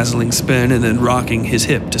in a dazzling spin and then rocking his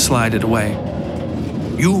hip to slide it away.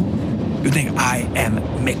 You think I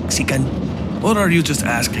am Mexican? Or are you just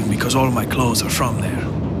asking because all my clothes are from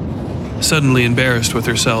there? Suddenly embarrassed with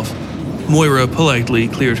herself, Moira politely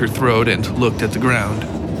cleared her throat and looked at the ground.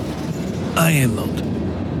 I am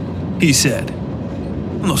not, he said.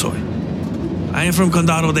 No soy. I am from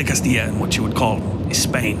Condado de Castilla in what you would call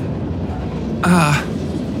Spain.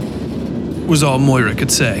 Was all Moira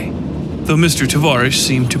could say, though Mr. Tavarish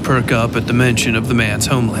seemed to perk up at the mention of the man's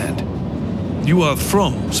homeland. You are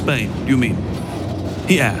from Spain, you mean?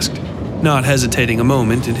 He asked, not hesitating a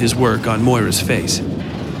moment in his work on Moira's face.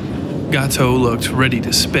 Gatto looked ready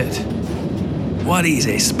to spit. What is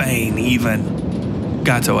a Spain, even?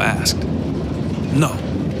 Gatto asked. No,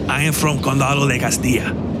 I am from Condado de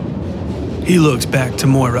Castilla. He looked back to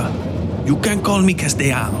Moira. You can call me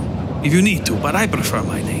Castellano, if you need to, but I prefer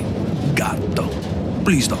my name, Gatto.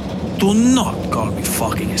 Please don't. Do not call me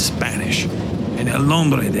fucking Spanish. En el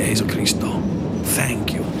nombre de Jesucristo.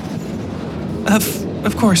 Thank you.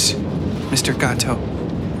 Of course, Mr. Gatto,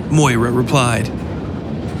 Moira replied.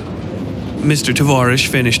 Mr. Tavarish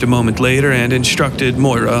finished a moment later and instructed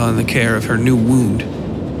Moira on the care of her new wound.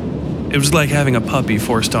 It was like having a puppy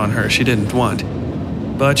forced on her she didn't want.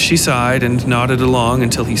 But she sighed and nodded along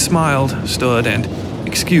until he smiled, stood, and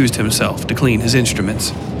excused himself to clean his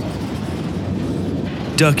instruments.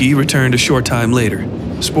 Ducky returned a short time later,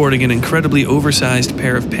 sporting an incredibly oversized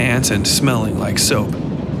pair of pants and smelling like soap.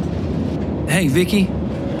 Hey, Vicky,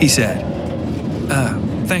 he said.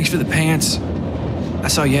 Thanks for the pants. I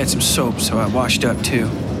saw you had some soap, so I washed up too.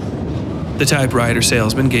 The typewriter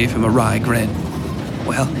salesman gave him a wry grin.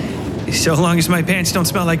 Well, so long as my pants don't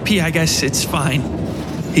smell like pee, I guess it's fine,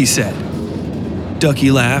 he said. Ducky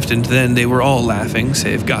laughed, and then they were all laughing,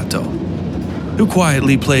 save Gato, who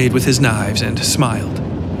quietly played with his knives and smiled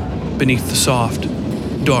beneath the soft,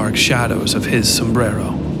 dark shadows of his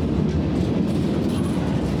sombrero.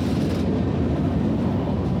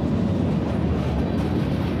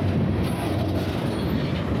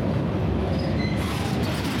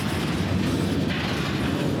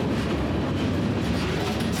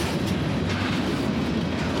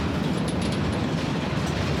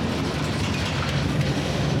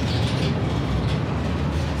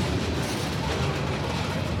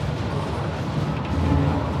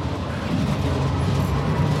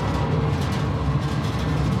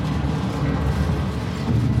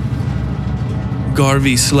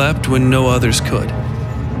 Garvey slept when no others could,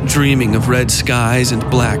 dreaming of red skies and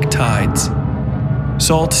black tides.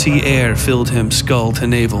 Salt sea air filled him skull to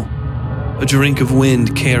navel, a drink of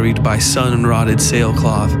wind carried by sun-rotted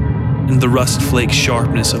sailcloth and the rust-flake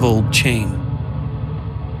sharpness of old chain.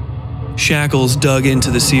 Shackles dug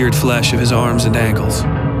into the seared flesh of his arms and ankles,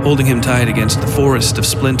 holding him tight against the forest of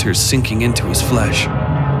splinters sinking into his flesh.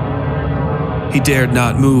 He dared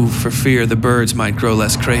not move for fear the birds might grow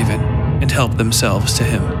less craven and help themselves to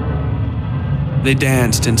him. They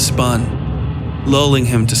danced and spun, lulling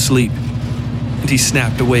him to sleep, and he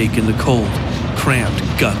snapped awake in the cold, cramped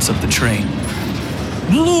guts of the train.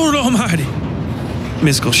 Lord Almighty!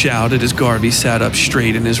 Miskell shouted as Garvey sat up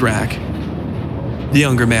straight in his rack. The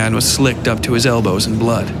younger man was slicked up to his elbows in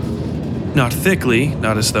blood. Not thickly,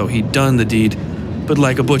 not as though he'd done the deed, but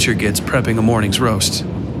like a butcher gets prepping a morning's roast.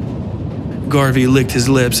 Garvey licked his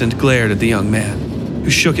lips and glared at the young man, who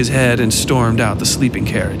shook his head and stormed out the sleeping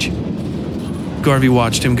carriage. Garvey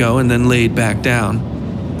watched him go and then laid back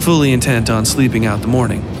down, fully intent on sleeping out the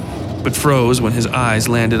morning, but froze when his eyes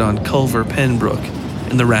landed on Culver Penbrook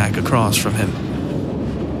in the rack across from him.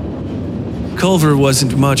 Culver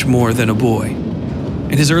wasn't much more than a boy.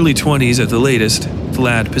 In his early 20s at the latest, the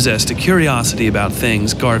lad possessed a curiosity about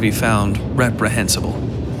things Garvey found reprehensible.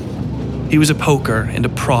 He was a poker and a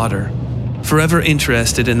prodder, forever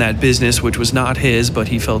interested in that business which was not his but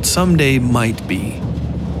he felt someday might be.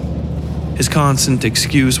 His constant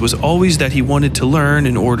excuse was always that he wanted to learn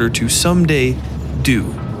in order to someday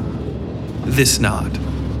do. This knot,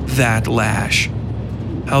 that lash,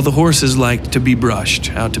 how the horses liked to be brushed,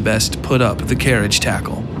 how to best put up the carriage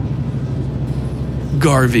tackle.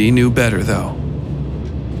 Garvey knew better, though.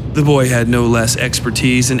 The boy had no less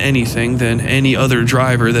expertise in anything than any other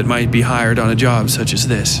driver that might be hired on a job such as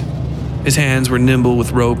this. His hands were nimble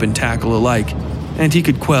with rope and tackle alike, and he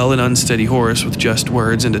could quell an unsteady horse with just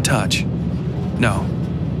words and a touch. No,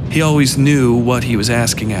 he always knew what he was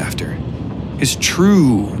asking after. His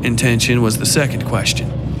true intention was the second question.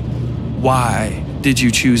 Why did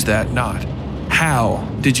you choose that knot? How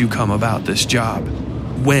did you come about this job?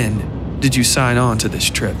 When did you sign on to this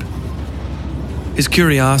trip? His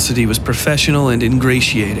curiosity was professional and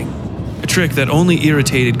ingratiating, a trick that only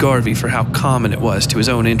irritated Garvey for how common it was to his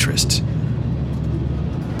own interests.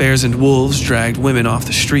 Bears and wolves dragged women off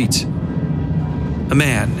the streets. A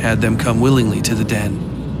man had them come willingly to the den.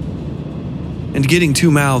 And getting two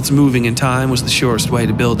mouths moving in time was the surest way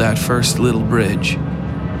to build that first little bridge,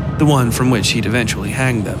 the one from which he'd eventually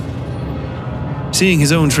hang them. Seeing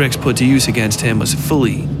his own tricks put to use against him was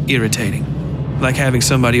fully irritating, like having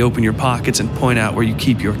somebody open your pockets and point out where you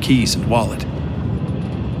keep your keys and wallet.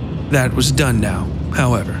 That was done now,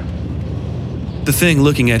 however. The thing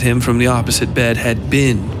looking at him from the opposite bed had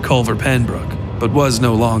been Culver Penbrook, but was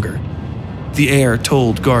no longer. The air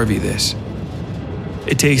told Garvey this.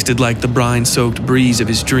 It tasted like the brine-soaked breeze of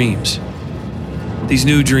his dreams. These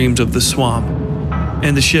new dreams of the swamp,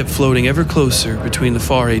 and the ship floating ever closer between the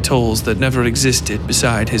far atolls that never existed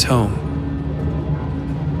beside his home.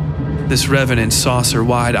 This revenant's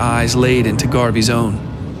saucer-wide eyes laid into Garvey's own.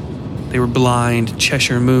 They were blind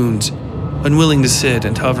Cheshire moons, unwilling to sit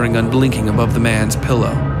and hovering unblinking above the man's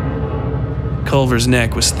pillow. Culver's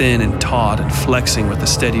neck was thin and taut and flexing with the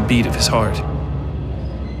steady beat of his heart.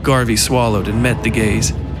 Garvey swallowed and met the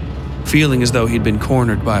gaze, feeling as though he'd been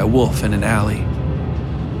cornered by a wolf in an alley.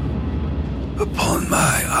 Upon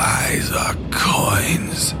my eyes are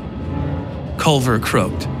coins, Culver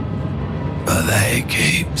croaked. But they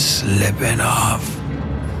keep slipping off.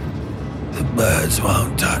 The birds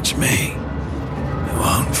won't touch me. They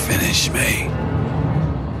won't finish me.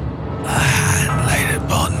 A hand laid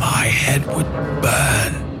upon my head would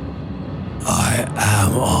burn. I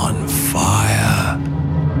am on fire,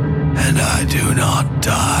 and I I do not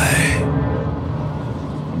die.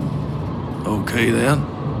 Okay then,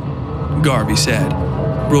 Garvey said,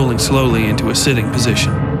 rolling slowly into a sitting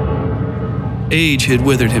position. Age had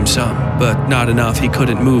withered him some, but not enough he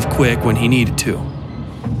couldn't move quick when he needed to,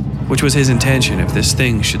 which was his intention if this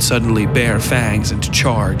thing should suddenly bare fangs and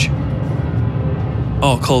charge.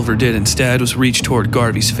 All Culver did instead was reach toward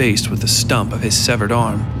Garvey's face with the stump of his severed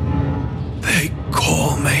arm. They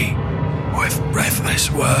call me with breathless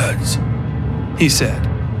words, he said,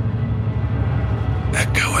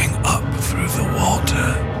 echoing up through the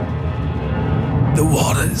water. The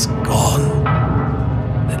water's gone,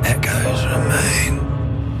 the echoes remain.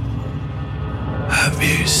 Have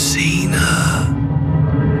you seen her?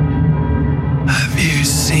 Have you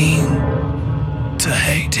seen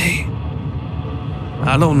Tahiti?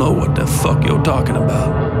 I don't know what the fuck you're talking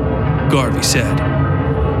about, Garvey said.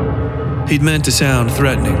 He'd meant to sound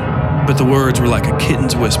threatening, but the words were like a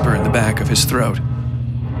kitten's whisper in the back of his throat.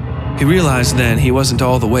 He realized then he wasn't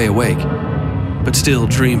all the way awake, but still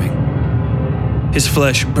dreaming. His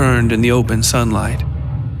flesh burned in the open sunlight,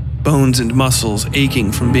 bones and muscles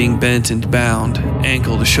aching from being bent and bound,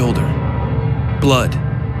 ankle to shoulder. Blood,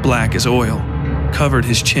 black as oil, covered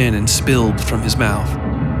his chin and spilled from his mouth.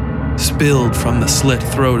 Spilled from the slit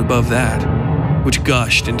throat above that, which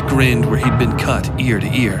gushed and grinned where he'd been cut ear to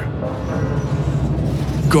ear.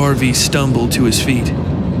 Garvey stumbled to his feet,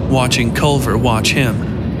 watching Culver watch him,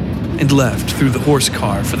 and left through the horse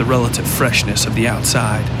car for the relative freshness of the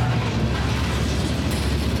outside.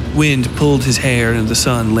 Wind pulled his hair and the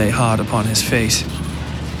sun lay hot upon his face.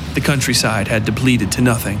 The countryside had depleted to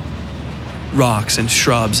nothing. Rocks and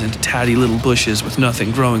shrubs and tatty little bushes with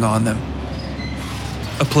nothing growing on them.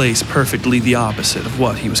 A place perfectly the opposite of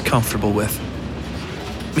what he was comfortable with.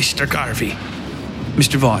 Mr. Garvey,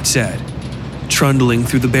 Mr. Vaught said, trundling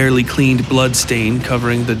through the barely cleaned blood stain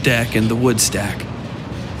covering the deck and the wood stack.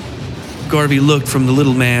 Garvey looked from the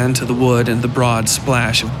little man to the wood and the broad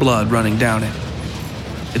splash of blood running down it.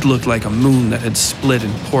 It looked like a moon that had split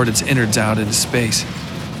and poured its innards out into space.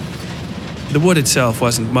 The wood itself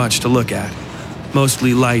wasn't much to look at,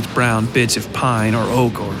 mostly light brown bits of pine or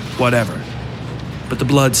oak or whatever. But the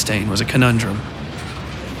blood stain was a conundrum.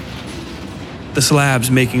 The slabs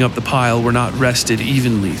making up the pile were not rested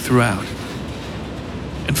evenly throughout.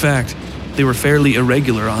 In fact, they were fairly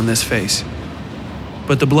irregular on this face.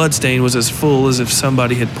 But the blood stain was as full as if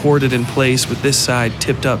somebody had poured it in place with this side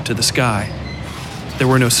tipped up to the sky. There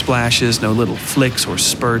were no splashes, no little flicks or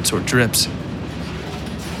spurts or drips.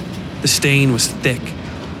 The stain was thick,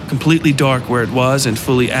 completely dark where it was and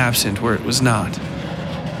fully absent where it was not.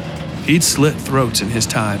 He'd slit throats in his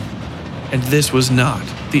time, and this was not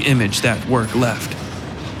the image that work left.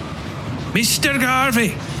 Mr.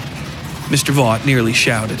 Garvey! Mr. Vaught nearly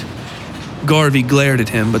shouted. Garvey glared at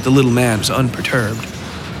him, but the little man was unperturbed.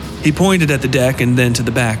 He pointed at the deck and then to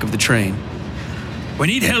the back of the train. We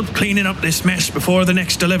need help cleaning up this mess before the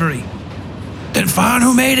next delivery. Then find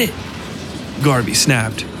who made it, Garvey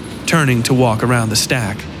snapped, turning to walk around the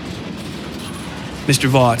stack. Mr.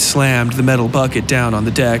 Vaught slammed the metal bucket down on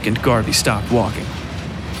the deck and Garvey stopped walking.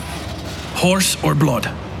 Horse or blood?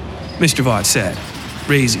 Mr. Vaught said,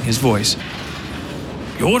 raising his voice.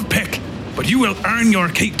 Your pick, but you will earn your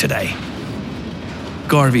keep today.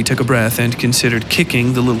 Garvey took a breath and considered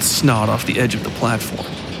kicking the little snot off the edge of the platform,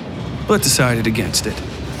 but decided against it.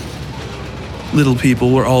 Little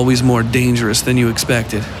people were always more dangerous than you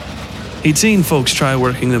expected. He'd seen folks try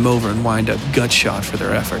working them over and wind up gut-shot for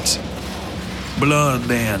their efforts. Blood,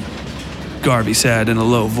 man, Garvey said in a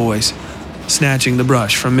low voice, snatching the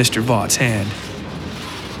brush from Mr. Vaught's hand.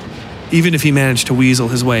 Even if he managed to weasel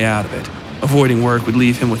his way out of it, avoiding work would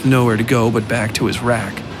leave him with nowhere to go but back to his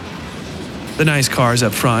rack. The nice cars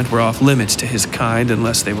up front were off limits to his kind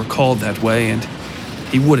unless they were called that way, and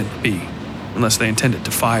he wouldn't be unless they intended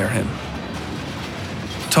to fire him.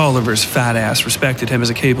 Tolliver's fat ass respected him as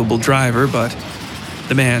a capable driver, but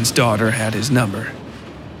the man's daughter had his number.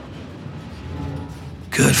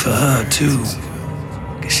 Good for her, too,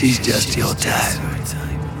 'cause she's just your type,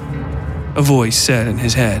 a voice said in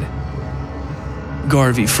his head.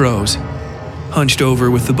 Garvey froze, hunched over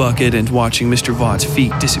with the bucket and watching Mr. Vaught's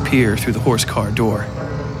feet disappear through the horse car door.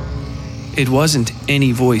 It wasn't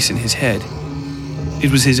any voice in his head.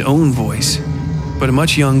 It was his own voice, but a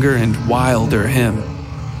much younger and wilder him.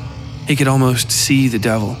 He could almost see the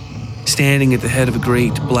devil, standing at the head of a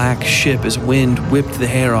great black ship as wind whipped the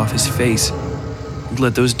hair off his face and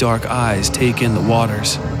let those dark eyes take in the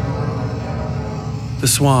waters. The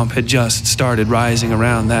swamp had just started rising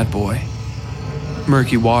around that boy,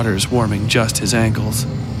 murky waters warming just his ankles.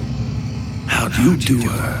 How'd you do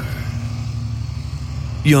her?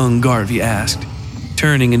 young Garvey asked,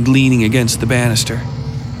 turning and leaning against the banister.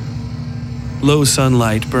 Low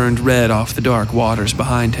sunlight burned red off the dark waters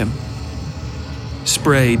behind him.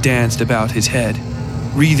 Spray danced about his head,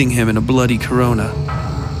 wreathing him in a bloody corona.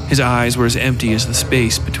 His eyes were as empty as the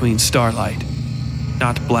space between starlight.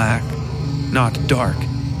 Not black, not dark.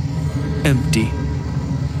 Empty,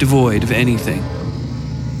 devoid of anything.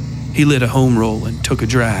 He lit a home roll and took a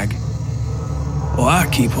drag. "Well, I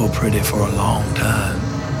keep her pretty for a long time,"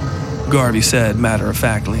 Garvey said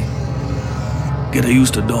matter-of-factly. "Get her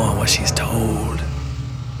used to doing what she's told.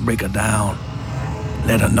 Break her down.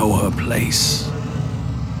 Let her know her place."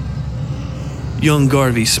 Young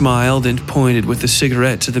Garvey smiled and pointed with the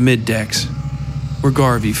cigarette to the mid-decks, where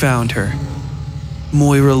Garvey found her.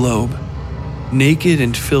 Moira Loeb, naked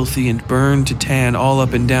and filthy and burned to tan all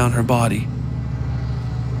up and down her body.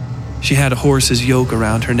 She had a horse's yoke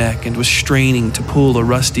around her neck and was straining to pull a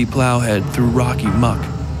rusty plowhead through rocky muck.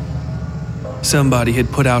 Somebody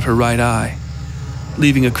had put out her right eye,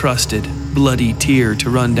 leaving a crusted, bloody tear to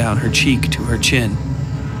run down her cheek to her chin.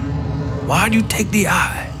 "Why'd you take the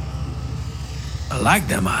eye? I like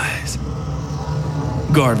them eyes,"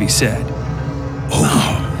 Garvey said.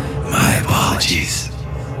 "Oh, my apologies,"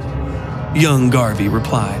 young Garvey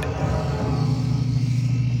replied.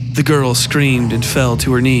 The girl screamed and fell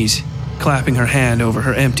to her knees, clapping her hand over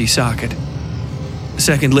her empty socket. A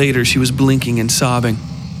second later, she was blinking and sobbing,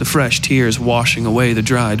 the fresh tears washing away the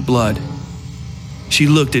dried blood. She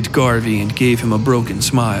looked at Garvey and gave him a broken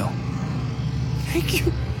smile. Thank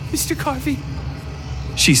you, Mr. Garvey,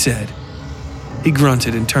 she said. He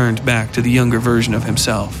grunted and turned back to the younger version of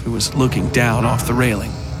himself, who was looking down off the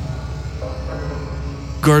railing.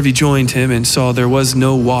 Garvey joined him and saw there was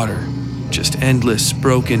no water, just endless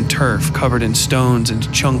broken turf covered in stones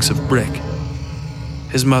and chunks of brick.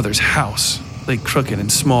 His mother's house lay crooked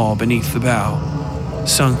and small beneath the bow,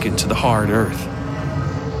 sunk into the hard earth.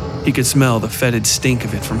 He could smell the fetid stink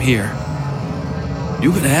of it from here.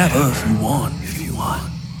 "You can have her if you want,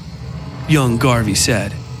 young Garvey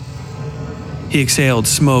said. He exhaled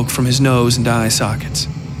smoke from his nose and eye sockets.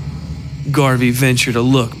 Garvey ventured a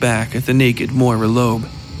look back at the naked Moira Loeb.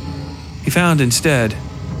 He found instead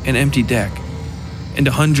an empty deck and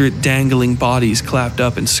 100 dangling bodies clapped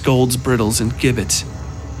up in scolds, brittles, and gibbets.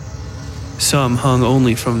 Some hung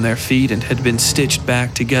only from their feet and had been stitched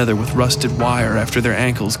back together with rusted wire after their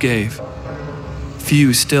ankles gave.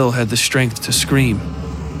 Few still had the strength to scream.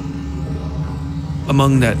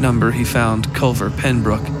 Among that number he found Culver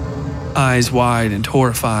Penbrook, eyes wide and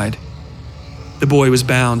horrified. The boy was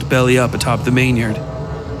bound belly up atop the mainyard,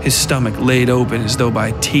 his stomach laid open as though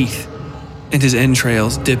by teeth, and his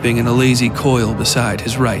entrails dipping in a lazy coil beside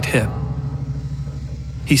his right hip.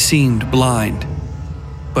 He seemed blind,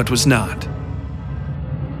 but was not.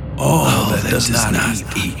 "All that does not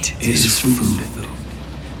eat is food,"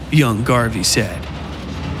 young Garvey said.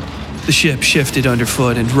 The ship shifted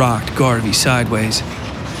underfoot and rocked Garvey sideways.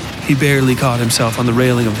 He barely caught himself on the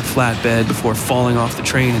railing of the flatbed before falling off the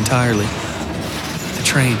train entirely. The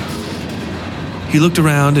train. He looked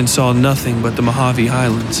around and saw nothing but the Mojave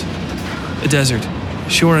Highlands. A desert,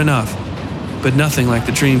 sure enough, but nothing like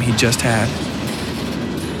the dream he'd just had.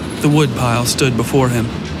 The woodpile stood before him,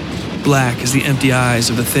 black as the empty eyes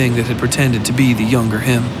of the thing that had pretended to be the younger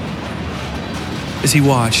him. As he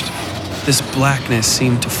watched, this blackness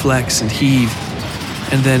seemed to flex and heave,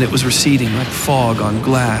 and then it was receding like fog on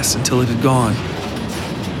glass until it had gone,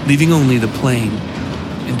 leaving only the plain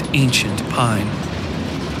and ancient pine.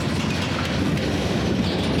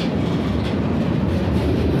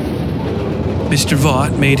 Mr.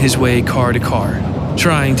 Vaught made his way car to car,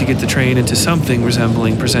 trying to get the train into something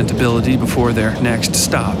resembling presentability before their next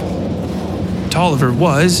stop. Tolliver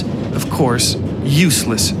was, of course,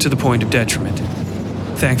 useless to the point of detriment.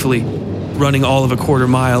 Thankfully, running all of a quarter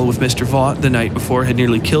mile with Mr. Vaught the night before had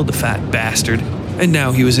nearly killed the fat bastard, and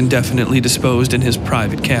now he was indefinitely disposed in his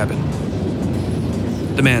private cabin.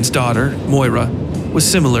 The man's daughter, Moira, was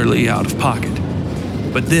similarly out of pocket.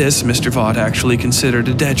 But this Mr. Vaught actually considered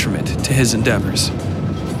a detriment to his endeavors.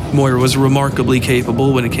 Moira was remarkably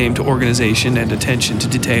capable when it came to organization and attention to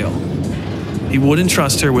detail. He wouldn't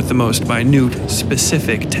trust her with the most minute,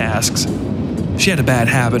 specific tasks. She had a bad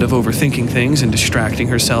habit of overthinking things and distracting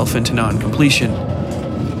herself into non-completion.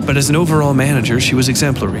 But as an overall manager, she was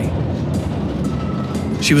exemplary.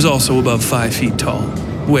 She was also above 5 feet tall,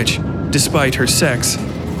 which, despite her sex,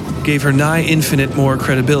 gave her nigh infinite more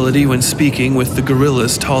credibility when speaking with the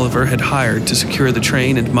guerrillas Tolliver had hired to secure the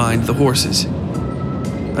train and mind the horses.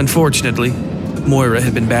 Unfortunately, Moira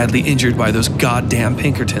had been badly injured by those goddamn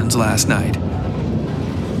Pinkertons last night.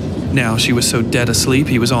 Now she was so dead asleep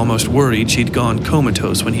he was almost worried she'd gone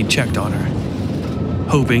comatose when he'd checked on her,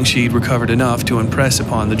 hoping she'd recovered enough to impress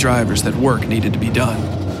upon the drivers that work needed to be done.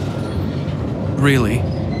 Really,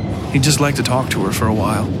 he'd just like to talk to her for a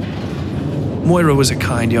while. Moira was a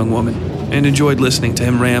kind young woman and enjoyed listening to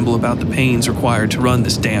him ramble about the pains required to run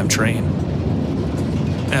this damn train.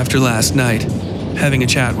 After last night, having a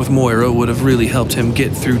chat with Moira would have really helped him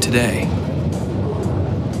get through today.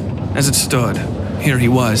 As it stood, here he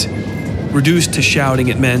was, reduced to shouting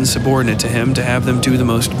at men subordinate to him to have them do the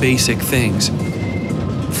most basic things.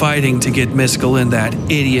 Fighting to get Miskell and that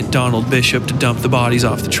idiot Donald Bishop to dump the bodies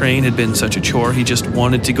off the train had been such a chore he just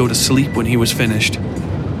wanted to go to sleep when he was finished.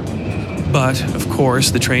 But, of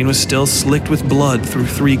course, the train was still slicked with blood through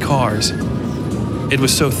 3 cars. It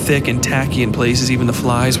was so thick and tacky in places even the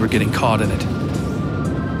flies were getting caught in it.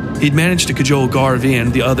 He'd managed to cajole Garvey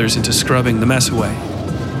and the others into scrubbing the mess away,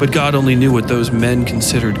 but God only knew what those men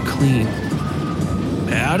considered clean.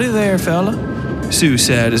 "Howdy there, fella," Sue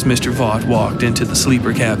said as Mr. Vaught walked into the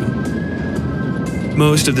sleeper cabin.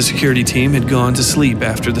 Most of the security team had gone to sleep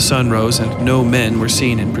after the sun rose and no men were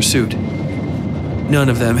seen in pursuit. None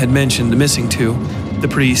of them had mentioned the missing 2, the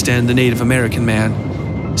priest and the Native American man,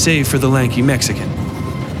 save for the lanky Mexican.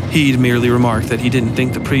 He'd merely remarked that he didn't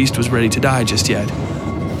think the priest was ready to die just yet,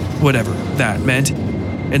 whatever that meant,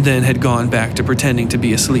 and then had gone back to pretending to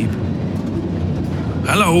be asleep.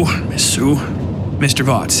 "Hello, Miss Sue," Mr.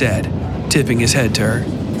 Vaught said, tipping his head to her.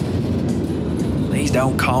 "Please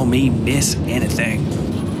don't call me Miss anything,"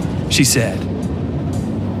 she said.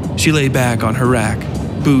 She lay back on her rack,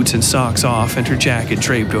 boots and socks off and her jacket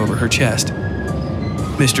draped over her chest.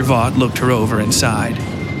 Mr. Vaught looked her over and sighed.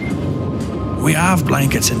 "We have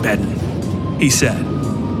blankets and bedding," he said.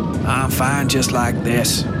 "I'm fine just like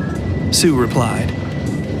this," Sue replied.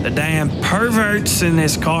 "The damn perverts in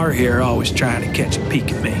this car here are always trying to catch a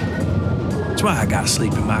peek at me. That's why I gotta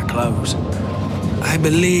sleep in my clothes. I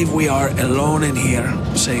believe we are alone in here,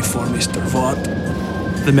 save for Mr.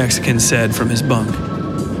 Vaught," the Mexican said from his bunk.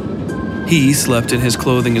 He slept in his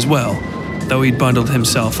clothing as well, though he'd bundled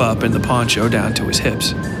himself up in the poncho down to his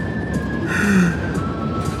hips.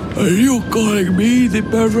 "Are you calling me the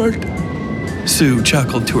pervert?" Sue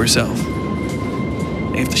chuckled to herself.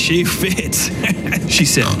 "If the shoe fits," she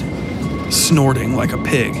said, snorting like a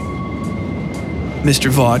pig. Mr.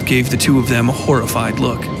 Vaught gave the 2 of them a horrified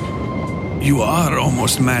look. "You are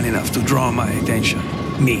almost man enough to draw my attention,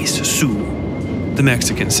 Miss Sue," the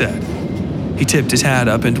Mexican said. He tipped his hat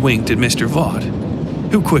up and winked at Mr. Vaught,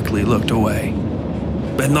 who quickly looked away.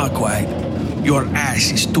 "But not quite. Your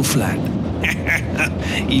ass is too flat."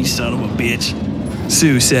 "You son of a bitch,"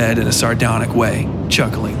 Sue said in a sardonic way,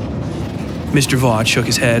 chuckling. Mr. Vaught shook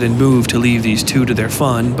his head and moved to leave these 2 to their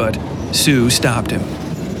fun, but Sue stopped him.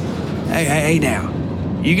 Hey now.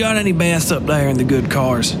 You got any baths up there in the good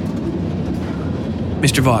cars?"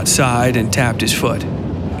 Mr. Vaught sighed and tapped his foot,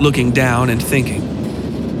 looking down and thinking.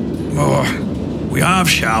 "Oh, we have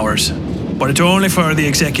showers, but it's only for the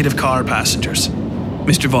executive car passengers,"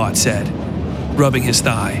 Mr. Vaught said, rubbing his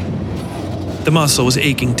thigh. The muscle was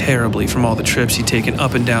aching terribly from all the trips he'd taken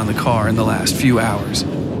up and down the car in the last few hours.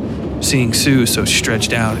 Seeing Sue so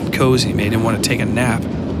stretched out and cozy made him want to take a nap.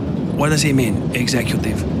 "What does he mean,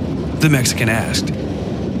 executive?" the Mexican asked.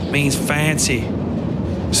 "Means fancy,"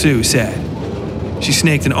 Sue said. She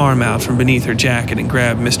snaked an arm out from beneath her jacket and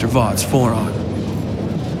grabbed Mr. Vaught's forearm.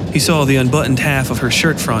 He saw the unbuttoned half of her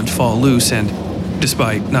shirt front fall loose and,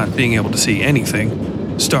 despite not being able to see anything,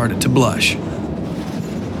 started to blush.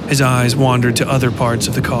 His eyes wandered to other parts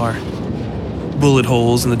of the car. Bullet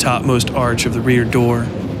holes in the topmost arch of the rear door,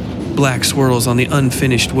 black swirls on the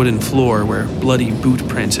unfinished wooden floor where bloody boot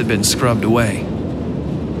prints had been scrubbed away.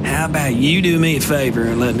 "How about you do me a favor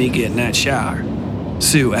and let me get in that shower?"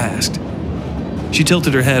 Sue asked. She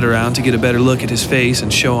tilted her head around to get a better look at his face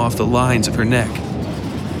and show off the lines of her neck.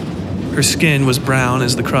 Her skin was brown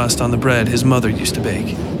as the crust on the bread his mother used to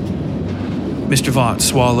bake. Mr. Vaught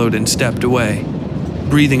swallowed and stepped away,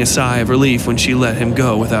 breathing a sigh of relief when she let him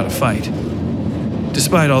go without a fight.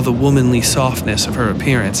 Despite all the womanly softness of her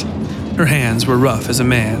appearance, her hands were rough as a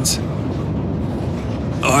man's.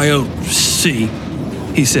 "I'll see,"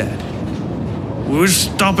 he said. "We're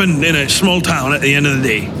stopping in a small town at the end of the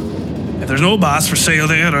day. If there's no baths for sale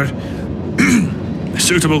there or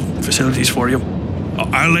suitable facilities for you,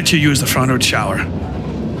 I'll let you use the front of the shower.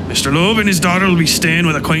 Mr. Loeb and his daughter will be staying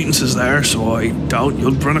with acquaintances there, so I doubt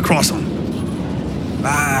you'll run across them."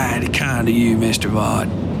 "Mighty kind of you, Mr. Vaught,"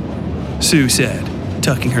 Sue said,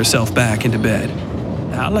 tucking herself back into bed.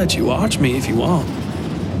 "I'll let you watch me if you want."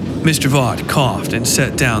 Mr. Vaught coughed and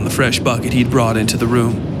set down the fresh bucket he'd brought into the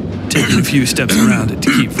room, taking a few steps around it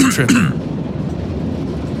to keep from tripping.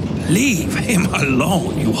 Leave him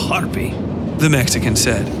alone, you harpy, the Mexican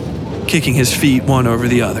said, kicking his feet one over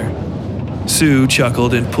the other. Sue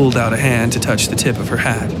chuckled and pulled out a hand to touch the tip of her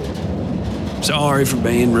hat. Sorry for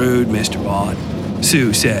being rude, Mr. Vaught,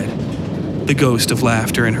 Sue said, the ghost of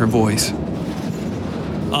laughter in her voice.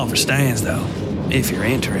 Offer stands, though, if you're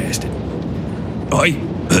interested. Oi,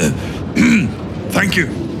 thank you,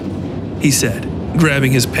 he said,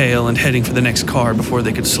 grabbing his pail and heading for the next car before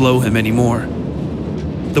they could slow him anymore.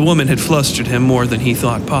 The woman had flustered him more than he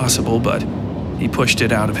thought possible, but he pushed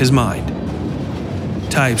it out of his mind.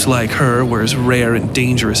 Types like her were as rare and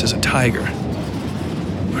dangerous as a tiger.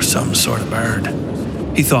 Or some sort of bird,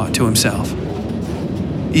 he thought to himself.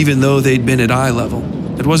 Even though they'd been at eye level,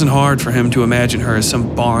 it wasn't hard for him to imagine her as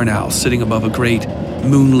some barn owl sitting above a great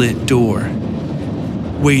moonlit door,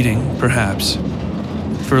 waiting, perhaps,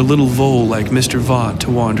 for a little vole like Mr. Vaught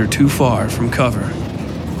to wander too far from cover.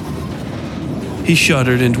 He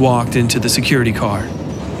shuddered and walked into the security car,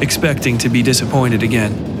 expecting to be disappointed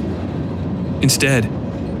again. Instead,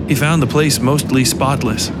 he found the place mostly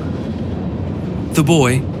spotless. The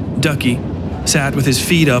boy, Ducky, sat with his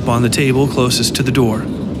feet up on the table closest to the door,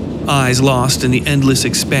 eyes lost in the endless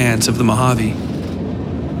expanse of the Mojave.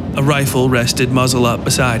 A rifle rested muzzle up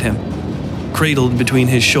beside him, cradled between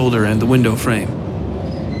his shoulder and the window frame.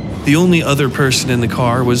 The only other person in the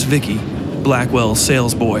car was Vicky, Blackwell's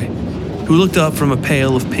salesboy, who looked up from a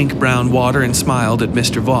pail of pink-brown water and smiled at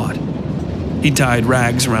Mr. Vaught. He tied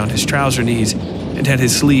rags around his trouser knees and had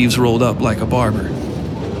his sleeves rolled up like a barber.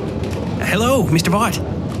 Hello, Mr.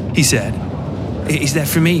 Vaught, he said. Is that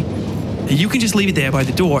for me? You can just leave it there by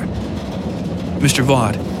the door. Mr.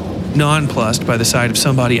 Vaught, nonplussed by the sight of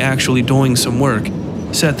somebody actually doing some work,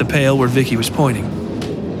 set the pail where Vicky was pointing.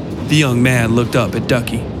 The young man looked up at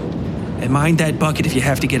Ducky. And mind that bucket if you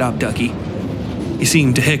have to get up, Ducky. He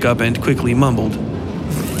seemed to hiccup and quickly mumbled,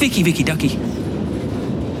 Vicky, Ducky.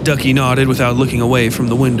 Ducky nodded without looking away from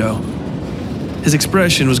the window. His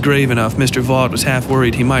expression was grave enough Mr. Vaught was half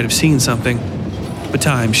worried he might have seen something, but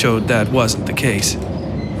time showed that wasn't the case.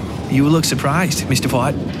 You look surprised, Mr.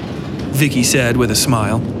 Vaught, Vicky said with a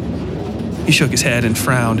smile. He shook his head and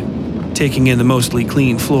frowned, taking in the mostly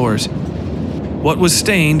clean floors. What was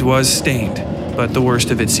stained, but the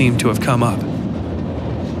worst of it seemed to have come up.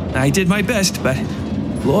 I did my best, but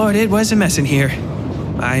Lord, it was a mess in here.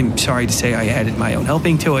 I'm sorry to say I added my own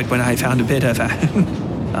helping to it when I found a bit of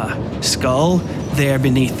a skull there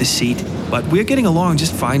beneath the seat, but we're getting along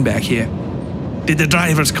just fine back here. Did the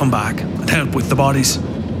drivers come back and help with the bodies?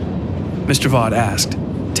 Mr. Vaught asked,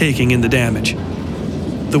 taking in the damage.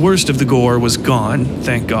 The worst of the gore was gone,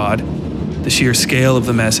 thank God. The sheer scale of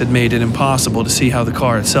the mess had made it impossible to see how the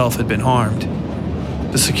car itself had been harmed.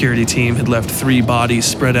 The security team had left 3 bodies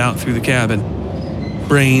spread out through the cabin,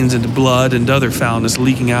 brains and blood and other foulness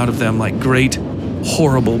leaking out of them like great,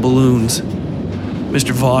 horrible balloons.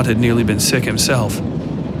 Mr. Vaught had nearly been sick himself.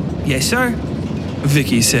 Yes, sir,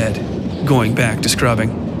 Vicky said, going back to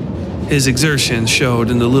scrubbing. His exertions showed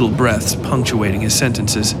in the little breaths punctuating his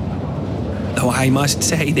sentences. Though I must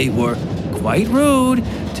say they were quite rude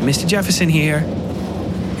to Mr. Jefferson here.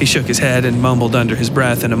 He shook his head and mumbled under his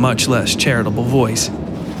breath in a much less charitable voice.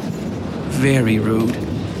 Very rude.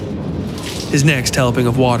 His next helping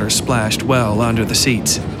of water splashed well under the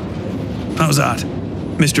seats. How's that?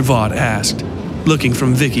 Mr. Vaught asked, looking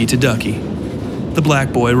from Vicky to Ducky. The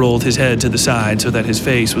black boy rolled his head to the side so that his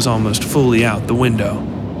face was almost fully out the window.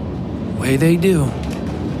 Way they do,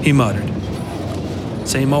 he muttered.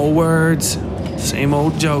 Same old words, same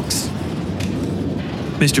old jokes.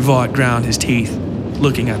 Mr. Vaught ground his teeth,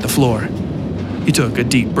 looking at the floor. He took a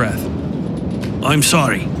deep breath. I'm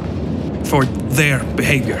sorry for their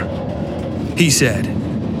behavior, he said.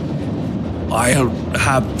 I'll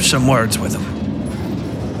have some words with them.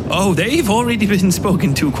 Oh, they've already been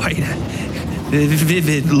spoken to quite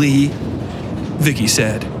vividly, Vicky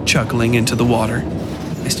said, chuckling into the water.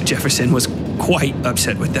 Mr. Jefferson was quite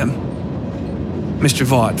upset with them. Mr.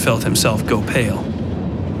 Vaught felt himself go pale.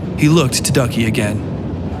 He looked to Ducky again.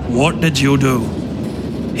 What did you do?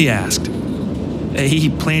 He asked. He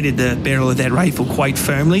planted the barrel of that rifle quite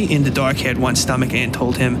firmly in the dark-haired one's stomach and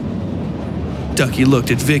told him. Ducky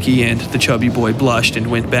looked at Vicky and the chubby boy blushed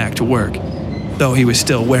and went back to work, though he was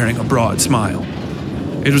still wearing a broad smile.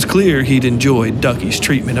 It was clear he'd enjoyed Ducky's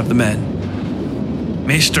treatment of the men.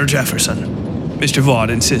 Mr. Jefferson, Mr. Vaught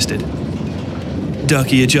insisted.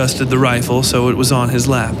 Ducky adjusted the rifle so it was on his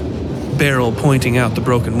lap, barrel pointing out the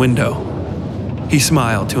broken window. He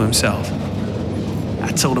smiled to himself.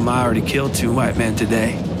 I told him I already killed 2 white men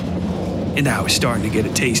today, and I was starting to get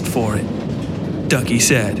a taste for it, Ducky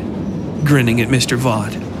said, grinning at Mr.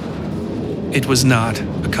 Vaught. It was not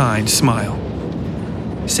a kind smile.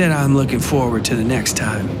 Said I'm looking forward to the next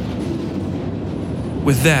time.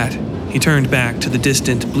 With that, he turned back to the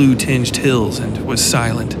distant blue-tinged hills and was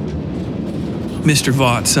silent. Mr.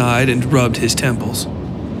 Vaught sighed and rubbed his temples.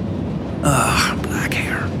 Black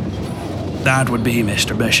hair. That would be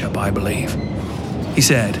Mr. Bishop, I believe, he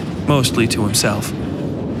said, mostly to himself.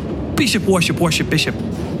 Bishop, worship, Bishop,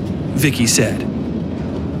 Vicky said.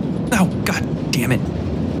 Oh, God damn it.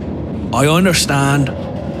 I understand.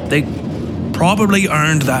 They probably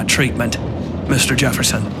earned that treatment, Mr.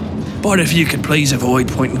 Jefferson. But if you could please avoid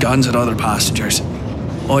pointing guns at other passengers,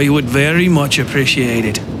 I would very much appreciate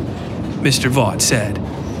it, Mr. Vaught said,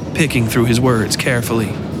 picking through his words carefully.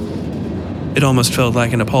 It almost felt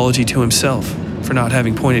like an apology to himself for not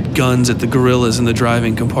having pointed guns at the gorillas in the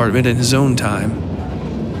driving compartment in his own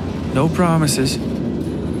time. No promises,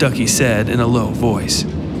 Ducky said in a low voice.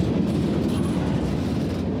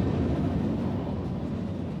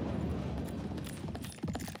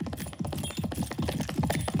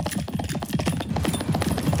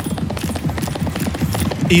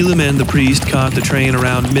 Elam and the priest caught the train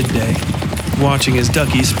around midday, watching as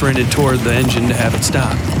Ducky sprinted toward the engine to have it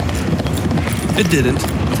stop. It didn't,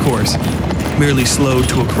 of course, merely slowed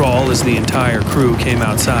to a crawl as the entire crew came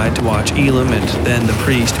outside to watch Elam and then the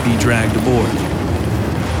priest be dragged aboard.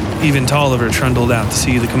 Even Tolliver trundled out to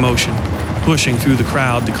see the commotion, pushing through the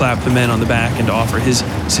crowd to clap the men on the back and offer his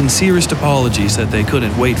sincerest apologies that they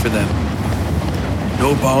couldn't wait for them.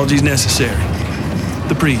 No apologies necessary,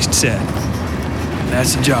 the priest said.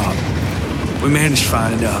 That's the job. We managed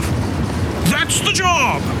fine enough. That's the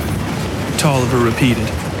job! Tolliver repeated,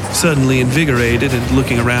 suddenly invigorated and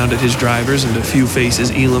looking around at his drivers and a few faces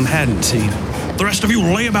Elam hadn't seen. The rest of you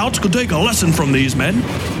layabouts could take a lesson from these men.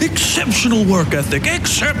 Exceptional work ethic,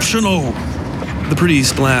 exceptional! The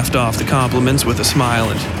priest laughed off the compliments with a smile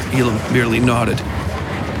and Elam merely nodded.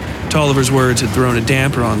 Tolliver's words had thrown a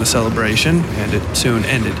damper on the celebration, and it soon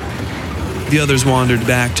ended. The others wandered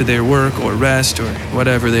back to their work or rest or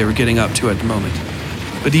whatever they were getting up to at the moment.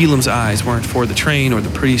 But Elam's eyes weren't for the train or the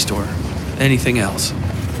priest or anything else.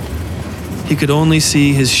 He could only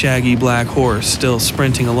see his shaggy black horse still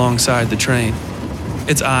sprinting alongside the train,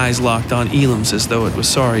 its eyes locked on Elam's as though it was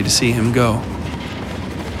sorry to see him go.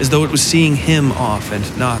 As though it was seeing him off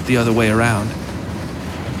and not the other way around.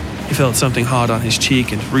 He felt something hot on his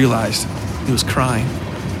cheek and realized he was crying.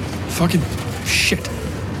 Fucking shit,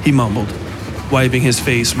 he mumbled, wiping his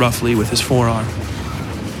face roughly with his forearm.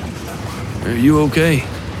 Are you okay?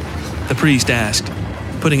 The priest asked,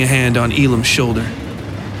 putting a hand on Elam's shoulder.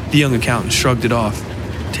 The young accountant shrugged it off,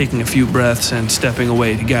 taking a few breaths and stepping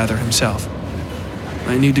away to gather himself.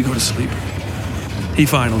 I need to go to sleep, he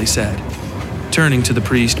finally said, turning to the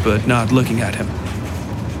priest but not looking at him.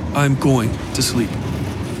 I'm going to sleep.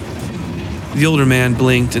 The older man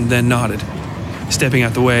blinked and then nodded, stepping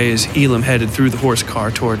out the way as Elam headed through the horse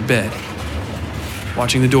car toward bed.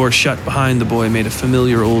 Watching the door shut behind the boy made a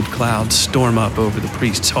familiar old cloud storm up over the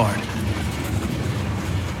priest's heart.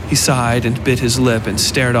 He sighed and bit his lip and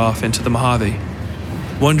stared off into the Mojave,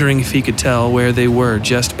 wondering if he could tell where they were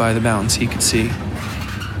just by the mountains he could see.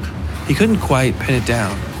 He couldn't quite pin it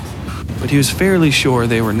down, but he was fairly sure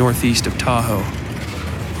they were northeast of Tahoe.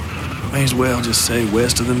 May as well just say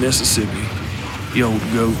west of the Mississippi, you old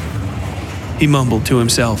goat, he mumbled to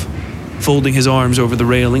himself, folding his arms over the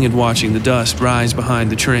railing and watching the dust rise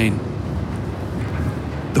behind the train.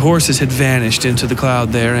 The horses had vanished into the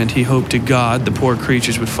cloud there, and he hoped to God the poor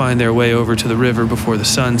creatures would find their way over to the river before the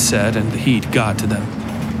sun set and the heat got to them.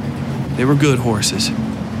 They were good horses.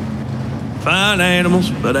 Fine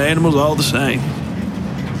animals, but animals all the same,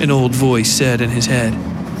 an old voice said in his head.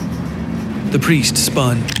 The priest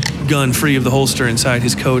spun, gun free of the holster inside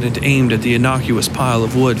his coat, and aimed at the innocuous pile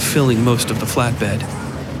of wood filling most of the flatbed.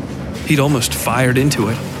 He'd almost fired into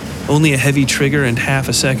it. Only a heavy trigger and half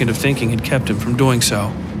a second of thinking had kept him from doing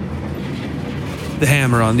so. The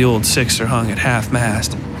hammer on the old sixer hung at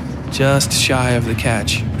half-mast, just shy of the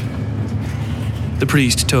catch. The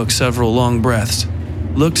priest took several long breaths,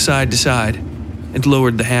 looked side to side, and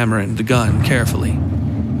lowered the hammer and the gun carefully.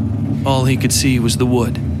 All he could see was the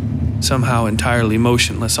wood, somehow entirely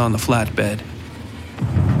motionless on the flatbed.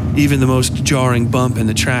 Even the most jarring bump in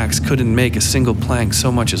the tracks couldn't make a single plank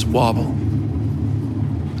so much as wobble.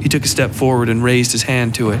 He took a step forward and raised his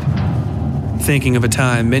hand to it, thinking of a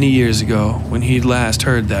time many years ago when he'd last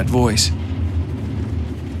heard that voice.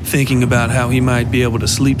 Thinking about how he might be able to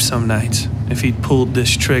sleep some nights if he'd pulled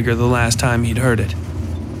this trigger the last time he'd heard it.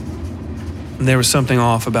 And there was something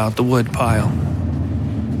off about the wood pile.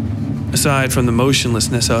 Aside from the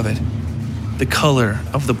motionlessness of it, The color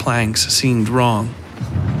of the planks seemed wrong.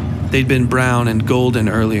 They'd been brown and golden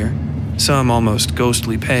earlier, some almost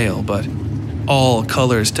ghostly pale, but all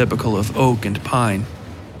colors typical of oak and pine.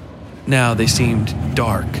 Now they seemed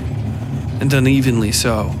dark, and unevenly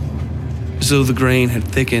so, as though the grain had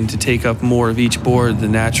thickened to take up more of each board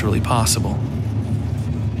than naturally possible.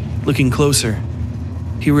 Looking closer,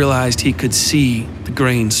 he realized he could see the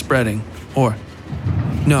grain spreading, or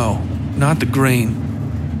no, not the grain,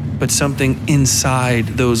 but something inside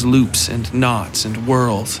those loops and knots and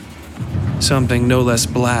whirls. Something no less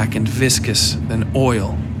black and viscous than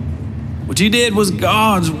oil. What you did was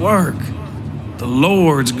God's work. The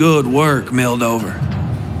Lord's good work, Mildover,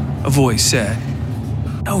 a voice said.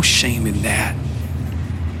 No shame in that.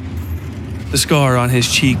 The scar on his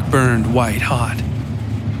cheek burned white hot.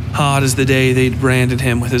 Hot as the day they'd branded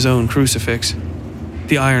him with his own crucifix.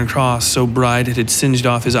 The iron cross so bright it had singed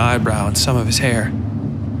off his eyebrow and some of his hair.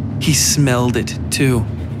 He smelled it, too,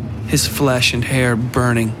 his flesh and hair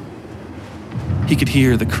burning. He could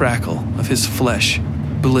hear the crackle of his flesh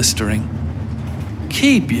blistering.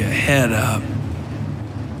 Keep your head up.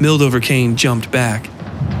 Mildover Kane jumped back,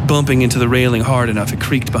 bumping into the railing hard enough it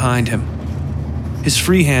creaked behind him. His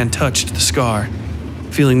free hand touched the scar,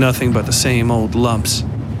 feeling nothing but the same old lumps.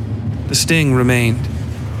 The sting remained,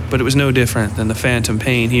 but it was no different than the phantom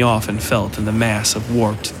pain he often felt in the mass of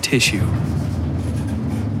warped tissue.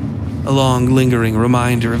 A long, lingering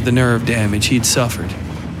reminder of the nerve damage he'd suffered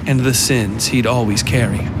and the sins he'd always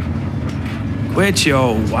carry. Quit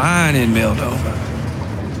your whining,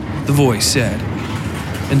 Mildover, the voice said,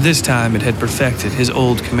 and this time it had perfected his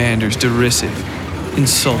old commander's derisive,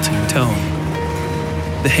 insulting tone.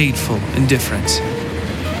 The hateful indifference.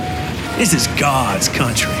 This is God's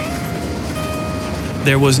country.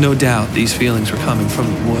 There was no doubt these feelings were coming from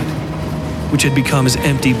the wood, which had become as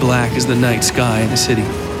empty black as the night sky in the city.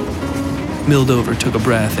 Mildover took a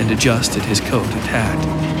breath and adjusted his coat and hat.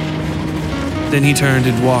 Then he turned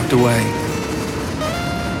and walked away,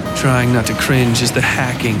 trying not to cringe as the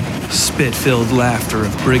hacking, spit-filled laughter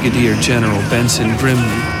of Brigadier General Benson Grimley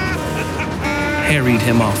harried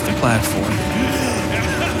him off the platform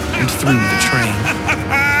and through the train.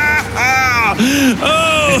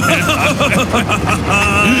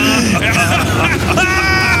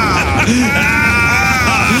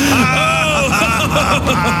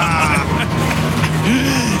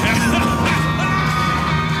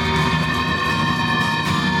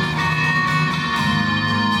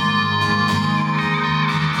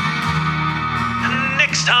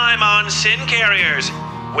 Next time on Sin Carriers.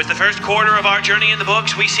 With the first quarter of our journey in the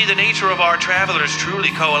books, we see the nature of our travelers truly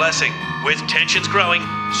coalescing. With tensions growing,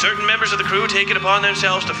 certain members of the crew take it upon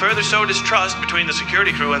themselves to further sow distrust between the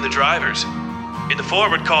security crew and the drivers. In the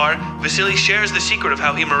forward car, Vasily shares the secret of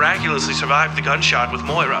how he miraculously survived the gunshot with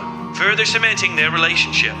Moira, further cementing their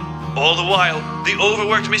relationship. All the while, the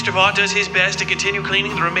overworked Mr. Vaught does his best to continue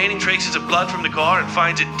cleaning the remaining traces of blood from the car and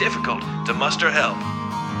finds it difficult to muster help.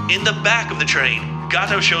 In the back of the train,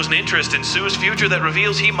 Gato shows an interest in Sue's future that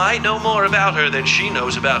reveals he might know more about her than she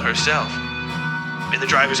knows about herself. In the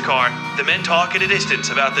driver's car, the men talk at a distance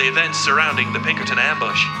about the events surrounding the Pinkerton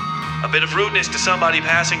ambush. A bit of rudeness to somebody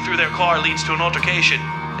passing through their car leads to an altercation,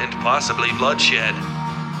 and possibly bloodshed.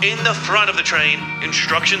 In the front of the train,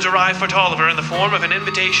 instructions arrive for Tolliver in the form of an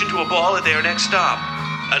invitation to a ball at their next stop.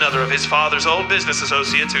 Another of his father's old business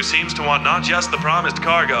associates who seems to want not just the promised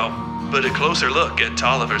cargo, but a closer look at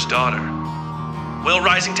Tolliver's daughter. Will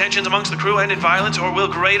rising tensions amongst the crew end in violence, or will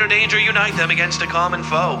greater danger unite them against a common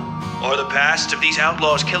foe? Or the past of these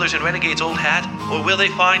outlaws, killers, and renegades old hat? Or will they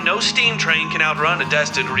find no steam train can outrun a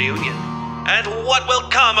destined reunion? And what will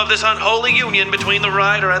come of this unholy union between the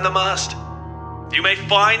rider and the must? You may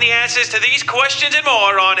find the answers to these questions and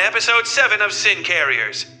more on episode 7 of Sin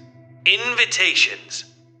Carriers. Invitations.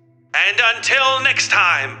 And until next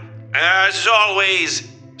time, as always,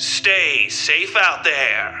 stay safe out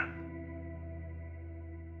there.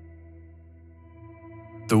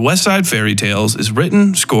 The West Side Fairy Tales is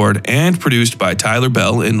written, scored, and produced by Tyler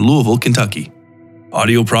Bell in Louisville, Kentucky.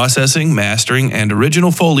 Audio processing, mastering, and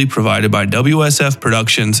original Foley provided by WSF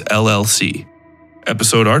Productions, LLC.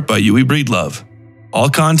 Episode art by Yui Breedlove. All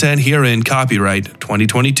content herein copyright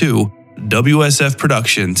 2022, WSF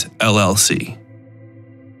Productions, LLC.